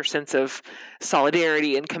changed your sense of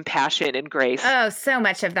solidarity and compassion and grace. Oh, so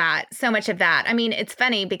much of that. So much of that. I mean, it's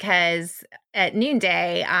funny because at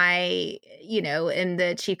noonday, am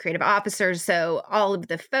the chief creative officer. So all of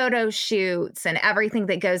the photo shoots and everything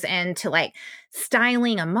that goes into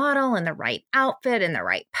styling a model in the right outfit and the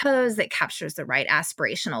right pose that captures the right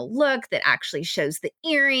aspirational look, that actually shows the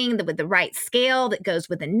earring with the right scale that goes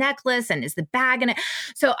with the necklace and is the bag in it.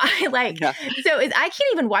 So Yeah. I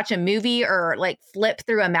can't even watch a movie or flip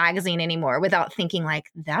through a magazine anymore without thinking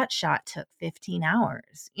that shot took 15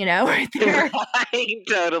 hours, right there. Right,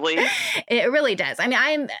 totally. It really does. I mean,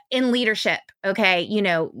 I'm in leadership. Okay.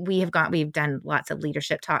 We've done lots of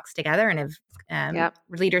leadership talks together and have Yep.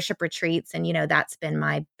 leadership retreats. And, that's been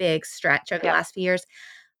my big stretch over the Yep. last few years.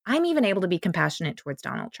 I'm even able to be compassionate towards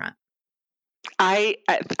Donald Trump. I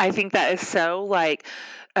think that is so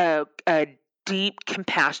a deep,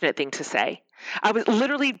 compassionate thing to say. I was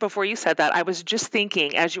literally, before you said that, I was just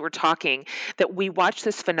thinking as you were talking that we watch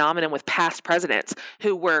this phenomenon with past presidents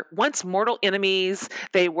who were once mortal enemies.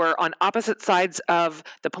 They were on opposite sides of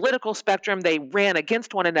the political spectrum. They ran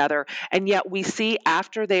against one another. And yet we see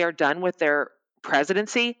after they are done with their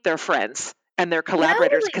presidency, they're friends and they're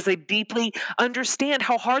collaborators Totally. because they deeply understand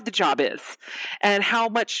how hard the job is and how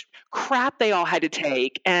much crap they all had to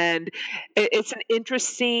take. And it's an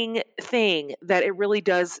interesting thing that it really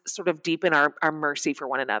does sort of deepen our mercy for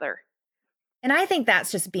one another. And I think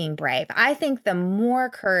that's just being brave. I think the more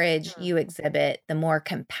courage Mm, you exhibit, the more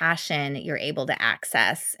compassion you're able to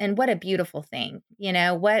access. And what a beautiful thing, what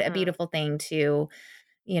a mm. beautiful thing to,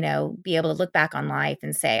 be able to look back on life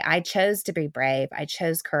and say, I chose to be brave. I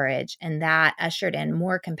chose courage. And that ushered in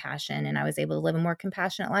more compassion. And I was able to live a more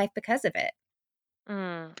compassionate life because of it.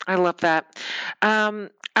 I love that.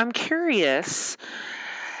 I'm curious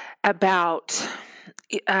about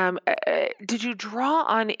did you draw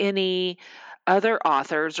on any other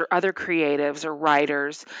authors or other creatives or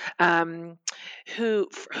writers um,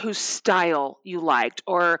 whose style you liked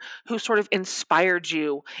or who sort of inspired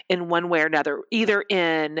you in one way or another, either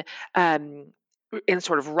um, in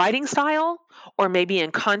sort of writing style or maybe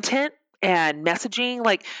in content and messaging?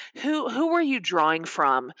 Like, who were you drawing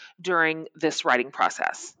from during this writing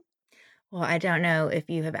process? Well, I don't know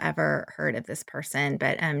if you have ever heard of this person,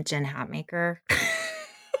 but Jen Hatmaker.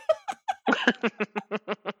 I'm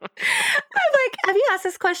like, have you asked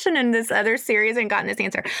this question in this other series and gotten this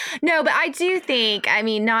answer? No, but I do think, I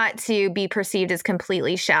mean, not to be perceived as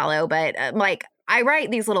completely shallow, but I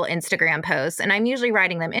write these little Instagram posts and I'm usually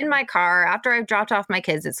writing them in my car after I've dropped off my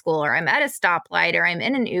kids at school, or I'm at a stoplight, or I'm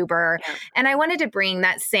in an Uber. Yeah. And I wanted to bring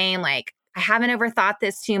that same, I haven't overthought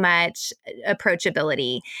this too much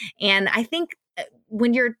approachability. And I think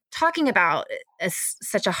when you're talking about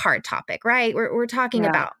such a hard topic, right? We're talking Yeah.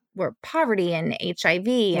 about were poverty and HIV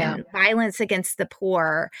and violence against the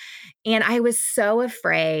poor. And I was so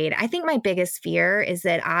afraid. I think my biggest fear is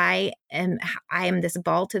that I am this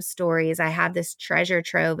vault of stories. I have this treasure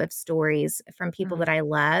trove of stories from people that I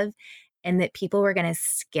love, and that people were going to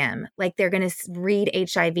skim. Like they're going to read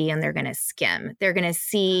HIV and they're going to skim. They're going to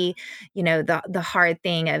see, the hard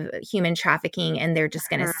thing of human trafficking, and they're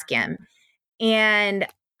just going to skim. And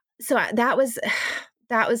so that was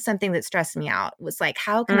something that stressed me out, was like,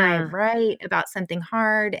 how can I write about something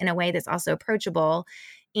hard in a way that's also approachable?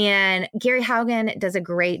 And Gary Haugen does a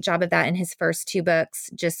great job of that in his first 2 books,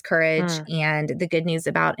 Just Courage and The Good News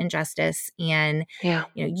About Injustice. And,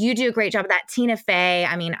 you do a great job of that. Tina Fey,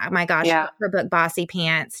 I mean, oh my gosh, her book, Bossy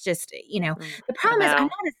Pants, just, the problem is I'm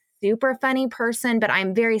not a super funny person, but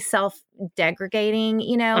I'm very self-degrading,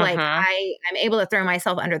 like I'm able to throw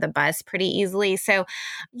myself under the bus pretty easily. So,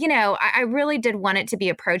 I really did want it to be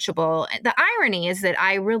approachable. The irony is that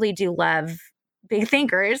I really do love big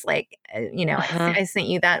thinkers. Like, I sent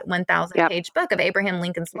you that 1,000 page book of Abraham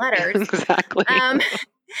Lincoln's letters. Exactly.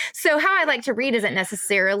 So how I like to read isn't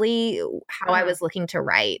necessarily how I was looking to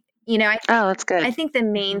write. That's good. I think the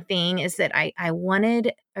main thing is that I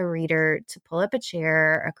wanted a reader to pull up a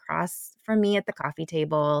chair across from me at the coffee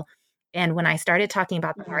table. And when I started talking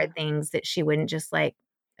about the hard things, that she wouldn't just like,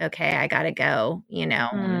 okay, I gotta go, I'm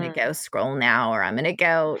gonna go scroll now, or I'm gonna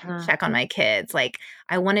go check on my kids. Like,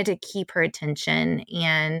 I wanted to keep her attention.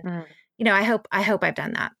 And, I hope I've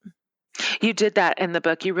done that. You did that in the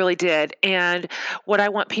book. You really did. And what I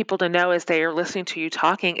want people to know as they are listening to you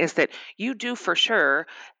talking is that you do for sure,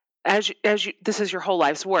 this is your whole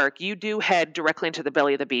life's work, you do head directly into the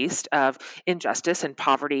belly of the beast of injustice and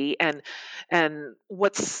poverty and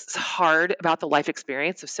what's hard about the life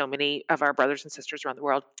experience of so many of our brothers and sisters around the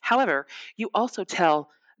world. However, you also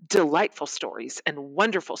tell delightful stories and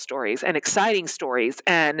wonderful stories and exciting stories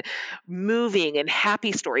and moving and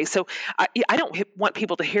happy stories. So I don't want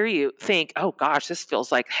people to hear you think, oh gosh, this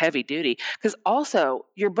feels like heavy duty, because also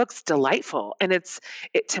your book's delightful, and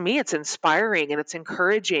to me it's inspiring and it's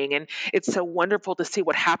encouraging, and it's so wonderful to see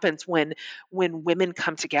what happens when women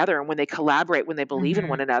come together and when they collaborate, when they believe in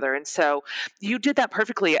one another. And so you did that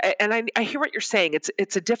perfectly. And I hear what you're saying.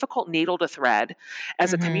 It's a difficult needle to thread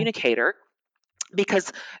as a communicator,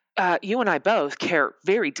 because you and I both care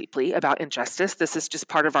very deeply about injustice. This is just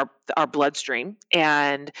part of our bloodstream,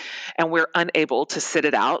 and we're unable to sit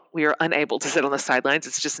it out. We are unable to sit on the sidelines.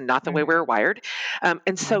 It's just not the way we're wired.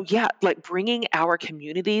 And so, like bringing our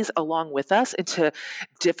communities along with us into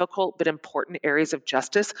difficult but important areas of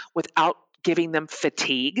justice without giving them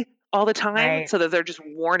fatigue all the time, so that they're just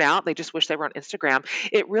worn out. They just wish they were on Instagram.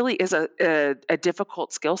 It really is a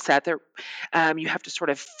difficult skill set. There, you have to sort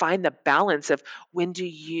of find the balance of when do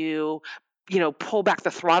you pull back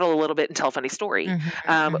the throttle a little bit and tell a funny story,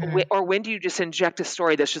 or when do you just inject a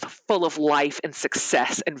story that's just full of life and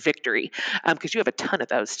success and victory, because you have a ton of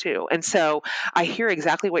those too. And so I hear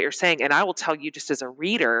exactly what you're saying, and I will tell you, just as a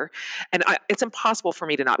reader, and it's impossible for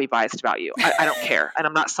me to not be biased about you. I don't care, and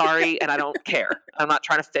I'm not sorry, and I don't care. I'm not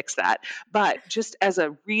trying to fix that. But just as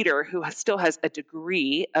a reader who still has a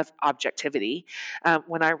degree of objectivity,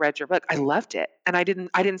 when I read your book, I loved it, and I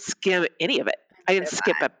didn't skim any of it. I didn't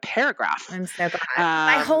skip a paragraph. I'm so glad.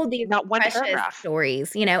 I hold these not one precious paragraph.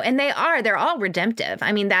 stories, and they're all redemptive.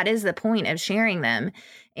 I mean, that is the point of sharing them.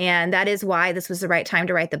 And that is why this was the right time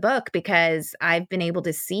to write the book, because I've been able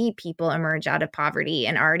to see people emerge out of poverty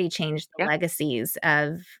and already change the legacies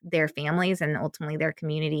of their families and ultimately their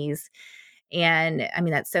communities. And I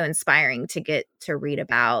mean, that's so inspiring to get to read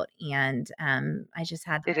about. And I just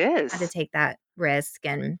had to take that risk.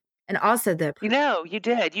 And also you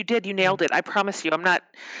did. You nailed it. I promise you.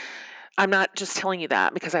 I'm not just telling you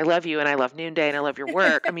that because I love you and I love Noonday and I love your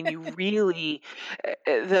work. I mean, you really,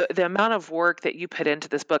 the amount of work that you put into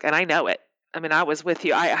this book, and I know it. I mean, I was with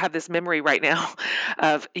you. I have this memory right now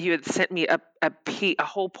of you had sent me a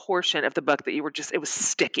whole portion of the book that it was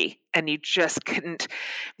sticky, and you just couldn't.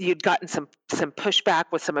 You'd gotten some pushback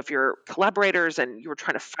with some of your collaborators, and you were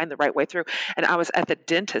trying to find the right way through. And I was at the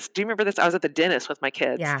dentist. Do you remember this? I was at the dentist with my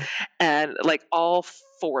kids, and like all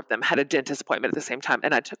 4 of them had a dentist appointment at the same time.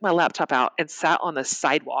 And I took my laptop out and sat on the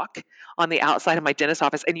sidewalk on the outside of my dentist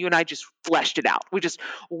office, and you and I just fleshed it out. We just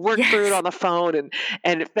worked through it on the phone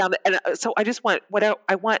and found it. And so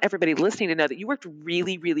I want everybody listening to know that you worked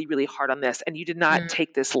really, really, really hard on this, and you did not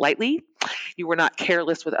take this lightly. You were not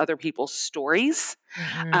careless with other people's stories.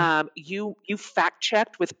 You fact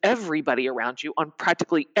checked with everybody around you on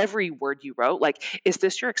practically every word you wrote. Like, is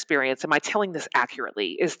this your experience? Am I telling this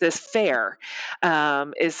accurately? Is this fair?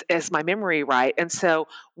 Is my memory right? And so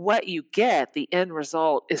what you get, the end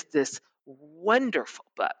result, is this wonderful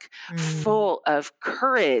book Mm. full of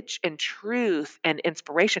courage and truth and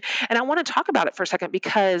inspiration. And I want to talk about it for a second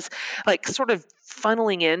because, like, sort of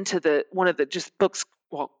funneling into the one of the just books,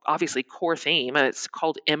 well, obviously core theme, and it's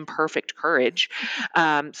called Imperfect Courage.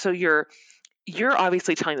 So you're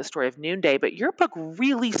obviously telling the story of Noonday, but your book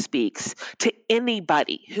really speaks to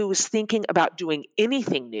anybody who is thinking about doing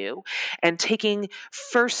anything new and taking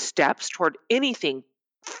first steps toward anything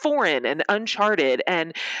foreign and uncharted.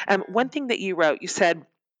 And one thing that you wrote, you said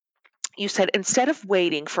instead of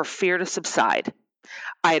waiting for fear to subside,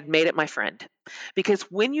 I had made it my friend. Because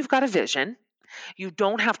when you've got a vision, you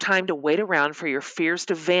don't have time to wait around for your fears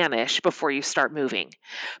to vanish before you start moving.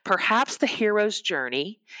 Perhaps the hero's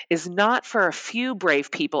journey is not for a few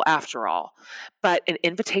brave people after all, but an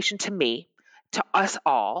invitation to me, to us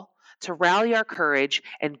all, to rally our courage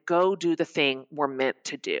and go do the thing we're meant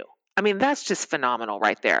to do. I mean, that's just phenomenal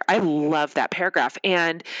right there. I love that paragraph.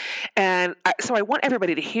 So I want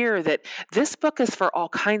everybody to hear that this book is for all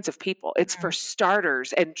kinds of people. It's for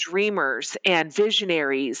starters and dreamers and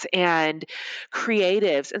visionaries and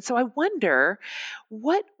creatives. And so I wonder,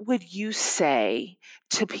 what would you say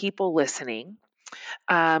to people listening,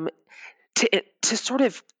 um, to sort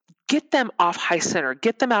of get them off high center,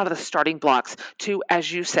 get them out of the starting blocks to, as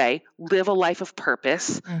you say, live a life of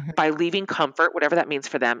purpose Mhm. by leaving comfort, whatever that means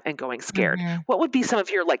for them, and going scared? Mhm. What would be some of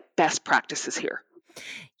your like best practices here?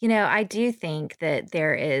 I do think that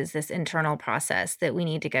there is this internal process that we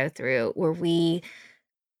need to go through where we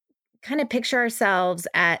kind of picture ourselves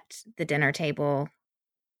at the dinner table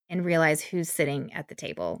and realize who's sitting at the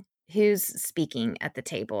table, who's speaking at the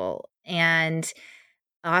table. And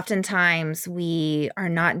oftentimes we are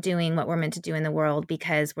not doing what we're meant to do in the world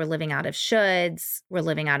because we're living out of shoulds, we're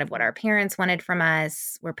living out of what our parents wanted from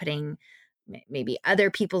us, we're putting maybe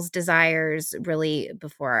other people's desires really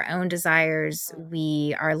before our own desires.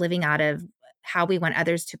 We are living out of how we want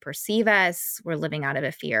others to perceive us. We're living out of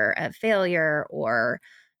a fear of failure or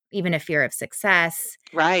even a fear of success.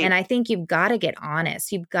 Right. And I think you've got to get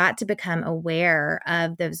honest. You've got to become aware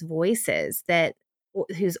of those voices that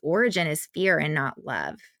whose origin is fear and not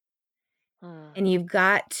love. Mm, And you've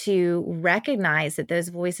got to recognize that those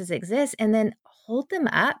voices exist and then hold them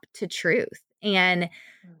up to truth and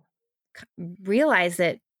realize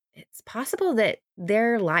that it's possible that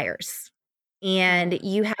they're liars and mm,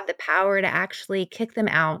 you have the power to actually kick them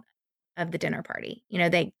out of the dinner party.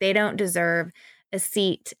 They don't deserve a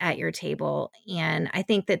seat at your table. And I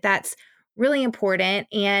think that that's really important.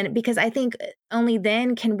 And because I think only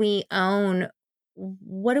then can we own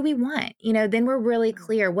what do we want? Then we're really mm,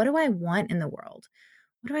 clear. What do I want in the world?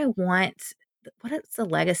 What do I want? What is the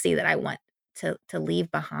legacy that I want to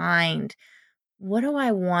leave behind? What do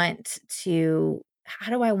I want to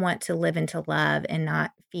how do I want to live into love and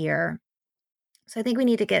not fear? So I think we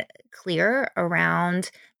need to get clear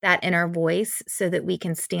around that inner voice so that we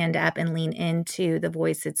can stand up and lean into the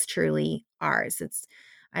voice that's truly ours.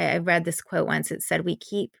 I read this quote once. It said, "We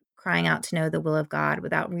keep crying out to know the will of God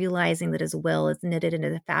without realizing that his will is knitted into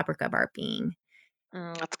the fabric of our being."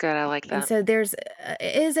 that's good. I like And that. so there's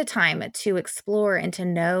is a time to explore and to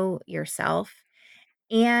know yourself.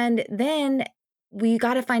 And then we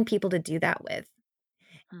got to find people to do that with.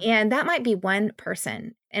 Mm, And that might be one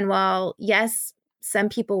person. And while, yes, some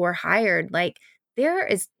people were hired, like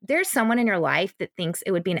there's someone in your life that thinks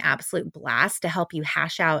it would be an absolute blast to help you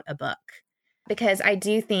hash out a book. Because I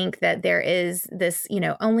do think that there is this,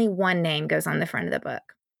 only one name goes on the front of the book.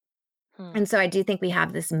 mm, And so I do think we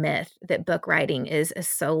have this myth that book writing is a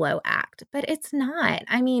solo act, but it's not.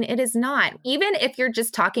 I mean, it is not. Even if you're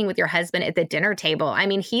just talking with your husband at the dinner table, I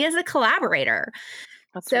mean, he is a collaborator.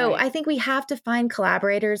 that's So right. I think we have to find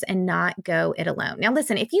collaborators and not go it alone. Now,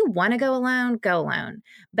 listen, if you want to go alone.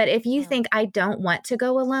 But if you Mm, think I don't want to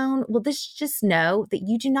go alone, well, just know that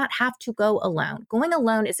you do not have to go alone. Going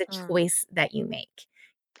alone is a mm. choice that you make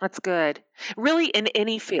That's good. Really, in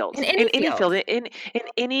any field, in any field. in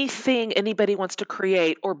anything anybody wants to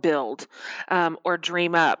create or build, or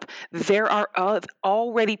dream up, there are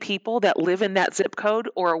already people that live in that zip code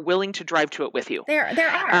or are willing to drive to it with you. There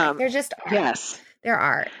are. Um, There just are. yes. There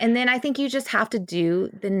are. And then I think you just have to do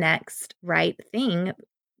the next right thing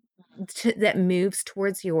that moves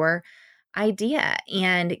towards your idea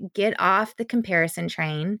and get off the comparison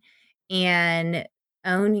train and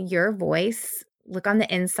own your voice. Look on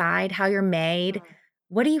the inside, how you're made,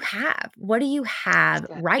 what do you have? What do you have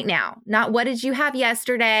Good. right now? Not what did you have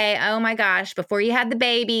yesterday? Oh my gosh, before you had the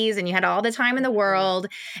babies and you had all the time in the world.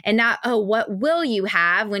 And not, oh, what will you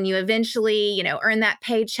have when you eventually, earn that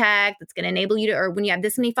paycheck that's going to enable you to, or when you have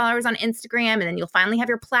this many followers on Instagram, and then you'll finally have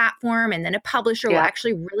your platform, and then a publisher will Yeah.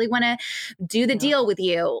 actually really want to do the deal with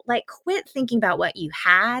you. Like, quit thinking about what you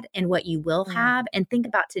had and what you will have, and think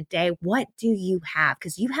about today. What do you have?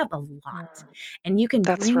 Because you have a lot, and you can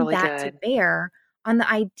That's bring really that to good. bear on the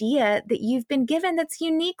idea that you've been given that's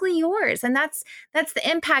uniquely yours. And that's the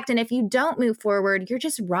impact. And if you don't move forward, you're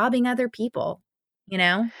just robbing other people,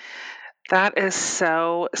 That is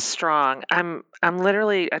so strong. I'm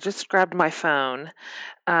literally, I just grabbed my phone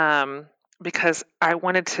because I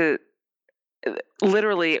wanted to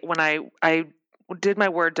literally, when I did my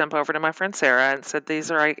word dump over to my friend Sarah and said,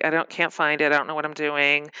 these are, I can't find it. I don't know what I'm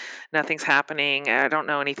doing. Nothing's happening. I don't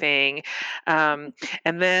know anything. And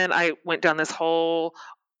then I went down this whole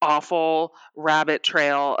awful rabbit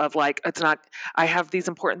trail of like, it's not, I have these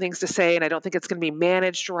important things to say and I don't think it's going to be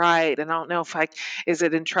managed right. And I don't know if is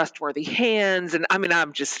it in trustworthy hands? And I mean,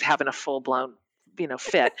 I'm just having a full blown,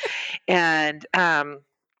 fit. And,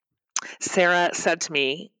 Sarah said to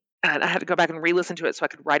me, and I had to go back and re-listen to it so I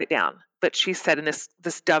could write it down. But she said, and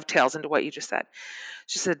this dovetails into what you just said.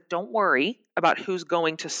 She said, "Don't worry about who's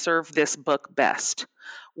going to serve this book best.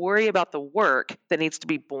 Worry about the work that needs to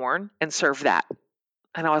be born and serve that."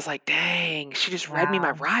 And I was like, "Dang!" She just read me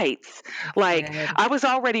my Wow. rights. That's Like good. I was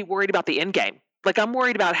already worried about the end game. Like I'm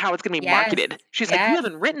worried about how it's going to be Yes. marketed. She's like, "You Yes.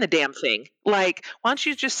 haven't written the damn thing. Like, why don't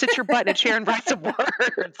you just sit your butt in a chair and write some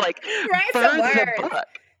words? Like, Write some birth the words. book."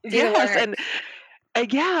 Do the Yes, work.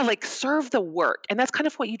 and yeah, like serve the work. And that's kind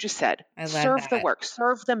of what you just said. I love Serve the that. work,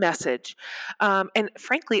 serve the message. And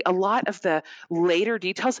frankly, a lot of the later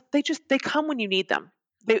details, they come when you need them.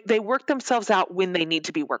 They work themselves out when they need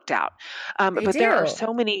to be worked out. They But there are do.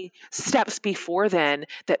 so many steps before then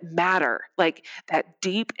that matter, like that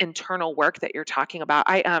deep internal work that you're talking about.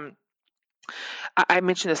 I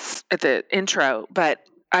mentioned this at the intro, but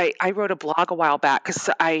I wrote a blog a while back because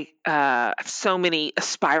I have so many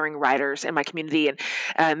aspiring writers in my community,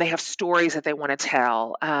 and they have stories that they want to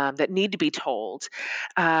tell that need to be told.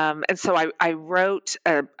 And so I wrote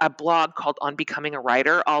a blog called "On Becoming a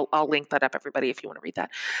Writer." I'll link that up, everybody, if you want to read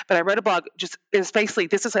that. But I wrote a blog. Just is basically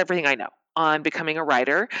this is everything I know on becoming a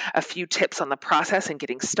writer. A few tips on the process and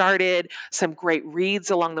getting started. Some great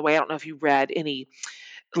reads along the way. I don't know if you read any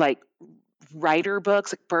like writer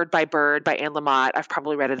books like Bird by Bird by Anne Lamott. I've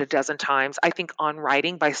probably read it a dozen times. I think On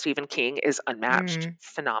Writing by Stephen King is unmatched,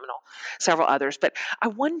 phenomenal. Several others, but I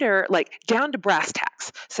wonder, like down to brass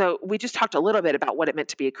tacks. So we just talked a little bit about what it meant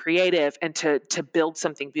to be a creative and to build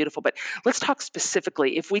something beautiful, but let's talk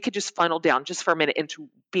specifically. If we could just funnel down just for a minute into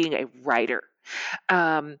being a writer,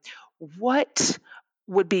 um, what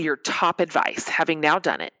would be your top advice, having now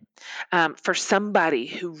done it, for somebody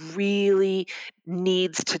who really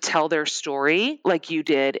needs to tell their story like you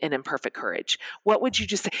did in Imperfect Courage? What would you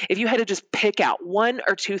just say if you had to just pick out one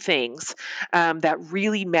or two things that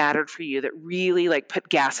really mattered for you, that really like put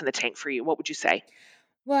gas in the tank for you? What would you say?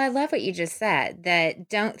 Well, I love what you just said, that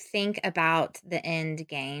don't think about the end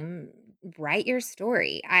game. Write your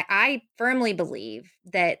story. I firmly believe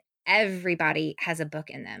that everybody has a book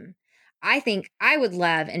in them. I think I would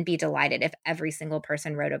love and be delighted if every single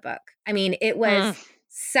person wrote a book. I mean, it Mm, was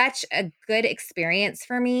such a good experience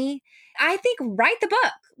for me. I think write the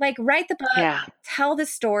book, like write the book, yeah. tell the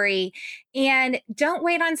story, and don't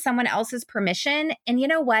wait on someone else's permission. And you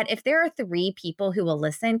know what? If there are 3 people who will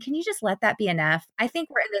listen, can you just let that be enough? I think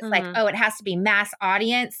we're in this like, Mm, oh, it has to be mass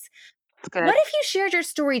audience. that's What good. if you shared your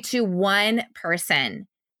story to one person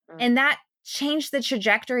Mm, and that changed the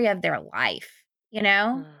trajectory of their life, you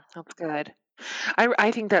know? that's good.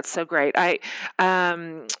 I think that's so great.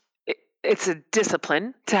 Um, it's a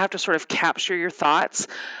discipline to have to sort of capture your thoughts,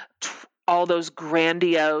 all those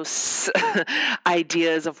grandiose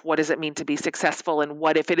ideas of what does it mean to be successful and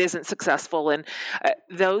what if it isn't successful, and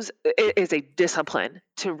those it is a discipline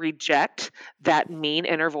to reject that mean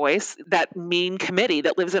inner voice, that mean committee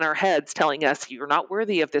that lives in our heads telling us you're not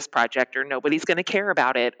worthy of this project, or nobody's going to care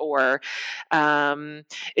about it, or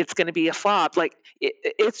it's going to be a flop. Like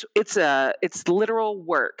it's literal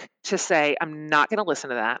work to say I'm not going to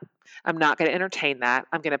listen to that, I'm not going to entertain that,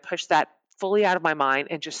 I'm going to push that fully out of my mind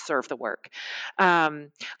and just serve the work.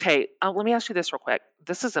 Okay, let me ask you this real quick.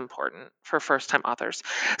 This is important for first-time authors.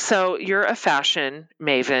 So you're a fashion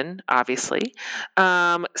maven, obviously.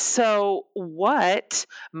 So what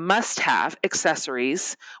must-have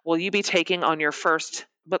accessories will you be taking on your first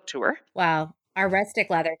book tour? Wow. Our rustic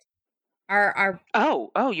leather, our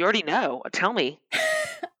Oh, you already know. Tell me.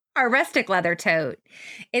 Our rustic leather tote.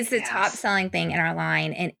 It's the top Yes. selling thing in our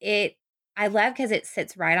line. And I love because it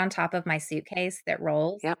sits right on top of my suitcase that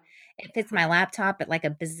rolls. Yep. It fits my laptop, but like a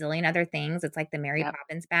bazillion other things. It's like the Mary Yep.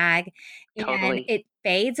 Poppins bag. And Totally. it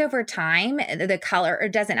fades over time. The color, or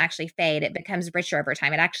doesn't actually fade, it becomes richer over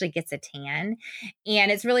time. It actually gets a tan.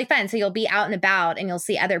 And it's really fun. So you'll be out and about and you'll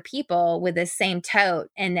see other people with this same tote,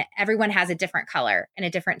 and everyone has a different color and a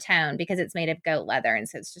different tone because it's made of goat leather. And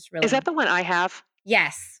so it's just Is that really, the one I have?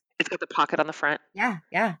 yes. It's got the pocket on the front. Yeah.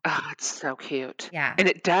 Yeah. Oh, it's so cute. Yeah. And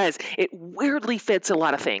it does. It weirdly fits a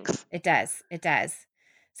lot of things. It does. It does.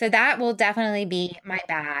 So that will definitely be my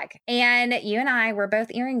bag. And you and I, we're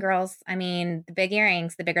both earring girls. I mean, the big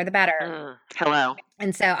earrings, the bigger the better. Hello.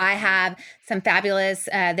 And so I have some fabulous,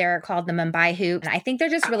 they're called the Mumbai hoops. And I think they're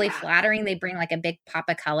just Oh, really yeah. flattering. They bring like a big pop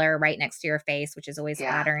of color right next to your face, which is always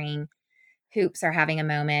Yeah. flattering. Hoops are having a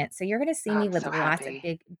moment. So you're going to see Oh, me I'm with so lots of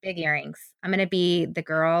happy. big earrings. I'm going to be the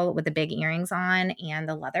girl with the big earrings on and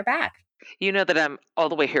the leather bag. You know that I'm all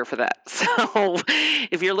the way here for that. So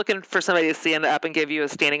if you're looking for somebody to stand up and give you a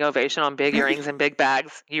standing ovation on big earrings and big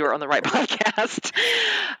bags, you are on the right podcast.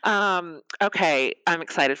 Okay, I'm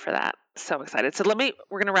excited for that. So excited. So we're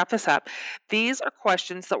going to wrap this up. These are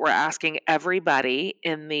questions that we're asking everybody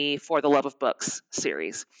in the For the Love of Books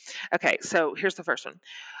series. Okay, so here's the first one.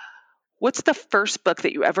 What's the first book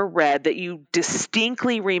that you ever read that you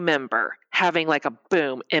distinctly remember having like a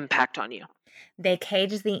boom impact on you? They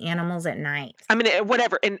cage the animals at night. I mean,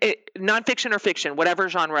 whatever, nonfiction or fiction, whatever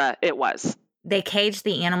genre it was. They cage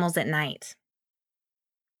the animals at night.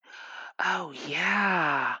 Oh,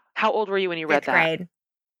 yeah. How old were you when you read Fifth that? grade.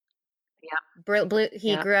 Yeah,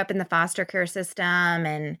 He yeah. grew up in the foster care system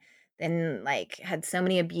and then like had so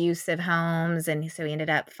many abusive homes, and so he ended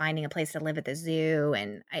up finding a place to live at the zoo,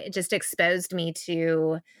 and it just exposed me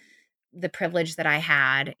to the privilege that I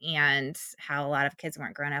had and how a lot of kids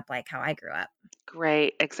weren't grown up like how I grew up.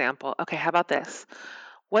 Great example. Okay, how about this?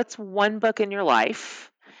 What's one book in your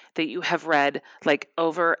life that you have read like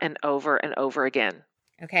over and over and over again?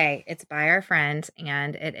 Okay, it's by our friend,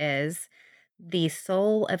 and it is The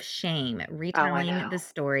Soul of Shame, Oh, I Retelling know. the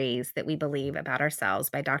Stories That We Believe About Ourselves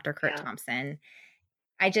by Dr. Kurt Yeah. Thompson.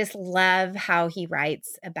 I just love how he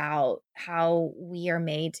writes about how we are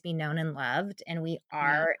made to be known and loved, and we Yeah.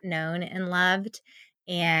 are known and loved.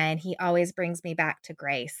 And he always brings me back to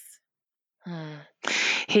grace. Hmm.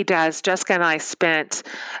 He does. Jessica and I spent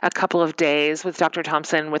a couple of days with Dr.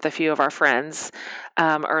 Thompson with a few of our friends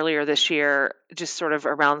earlier this year, just sort of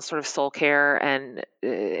around sort of soul care and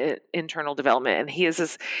internal development. And he is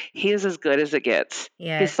as good as it gets.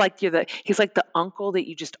 Yes. He's like the uncle that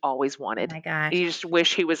you just always Oh wanted. my gosh. You just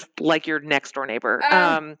wish he was like your next door neighbor.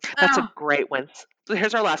 Oh, That's a oh. great one. So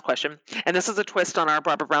here's our last question, and this is a twist on our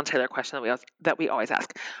Barbara Brown Taylor question that we always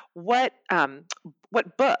ask. What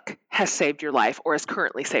book has saved your life or is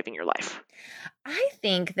currently saving your life? I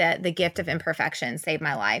think that The Gift of Imperfection saved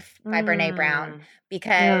my life by Brene Brown,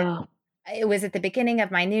 because Yeah. it was at the beginning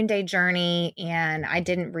of my noonday journey, and I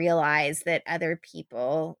didn't realize that other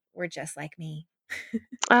people were just like me.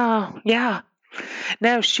 Oh, yeah.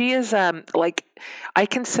 No, she is like I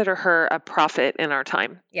consider her a prophet in our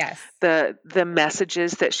time. Yes. The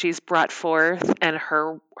messages that she's brought forth and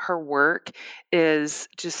her work is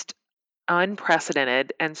just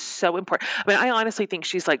unprecedented and so important. I mean, I honestly think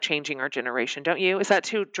she's like changing our generation, don't you? Is that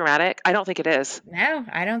too dramatic? I don't think it is. No,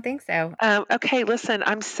 I don't think so. Okay, listen,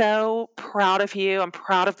 I'm so proud of you. I'm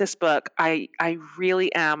proud of this book. I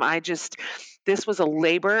really am. This was a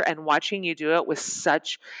labor, and watching you do it with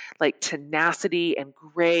such like tenacity and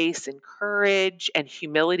grace and courage and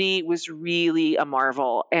humility was really a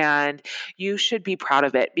marvel. And you should be proud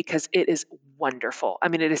of it because it is wonderful. I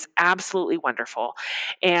mean, it is absolutely wonderful.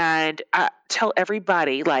 And tell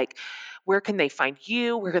everybody like where can they find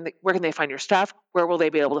you? Where can they find your stuff? Where will they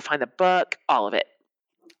be able to find the book? All of it.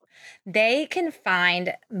 They can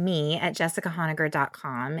find me at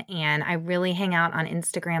jessicahonegger.com, and I really hang out on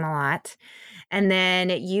Instagram a lot. And then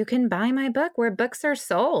you can buy my book where books are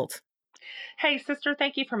sold. Hey, sister,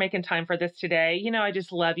 thank you for making time for this today. You know, I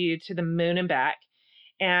just love you to the moon and back.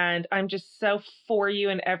 And I'm just so for you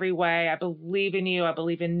in every way. I believe in you. I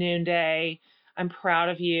believe in Noonday. I'm proud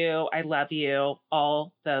of you. I love you.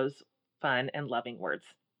 All those fun and loving words.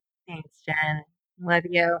 Thanks, Jen. Love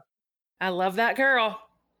you. I love that girl.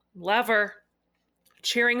 Love her.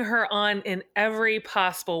 Cheering her on in every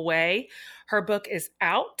possible way. Her book is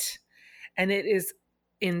out and it is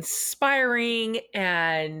inspiring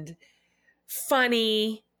and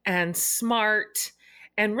funny and smart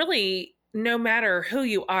and really no matter who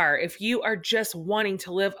you are, if you are just wanting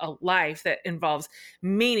to live a life that involves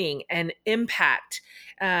meaning and impact,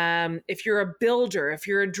 if you're a builder, if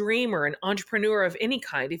you're a dreamer, an entrepreneur of any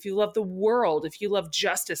kind, if you love the world, if you love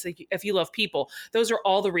justice, if you love people, those are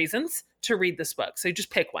all the reasons to read this book. So just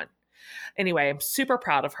pick one. Anyway, I'm super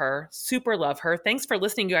proud of her, super love her. Thanks for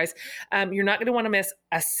listening, you guys. You're not going to want to miss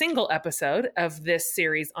a single episode of this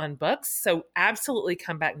series on books. So absolutely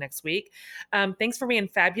come back next week. Thanks for being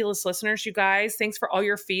fabulous listeners, you guys. Thanks for all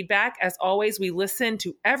your feedback. As always, we listen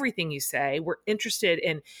to everything you say. We're interested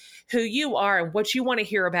in who you are and what you want to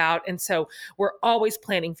hear about. And so we're always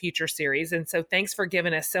planning future series. And so thanks for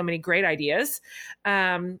giving us so many great ideas.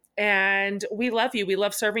 And we love you. We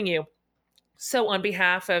love serving you. So on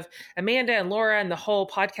behalf of Amanda and Laura and the whole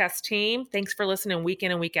podcast team, thanks for listening week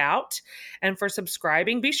in and week out and for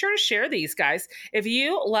subscribing. Be sure to share these, guys. If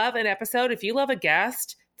you love an episode, if you love a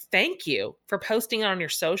guest, thank you for posting it on your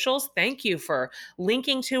socials. Thank you for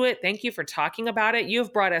linking to it. Thank you for talking about it. You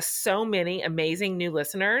have brought us so many amazing new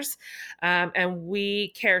listeners, and we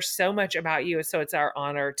care so much about you. So it's our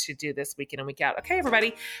honor to do this week in and week out. Okay,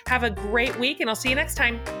 everybody, have a great week, and I'll see you next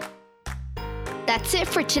time. That's it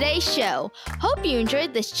for today's show. Hope you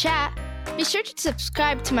enjoyed this chat. Be sure to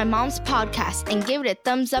subscribe to my mom's podcast and give it a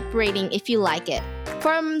thumbs up rating if you like it.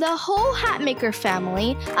 From the whole Hatmaker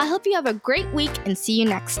family, I hope you have a great week and see you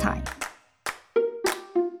next time.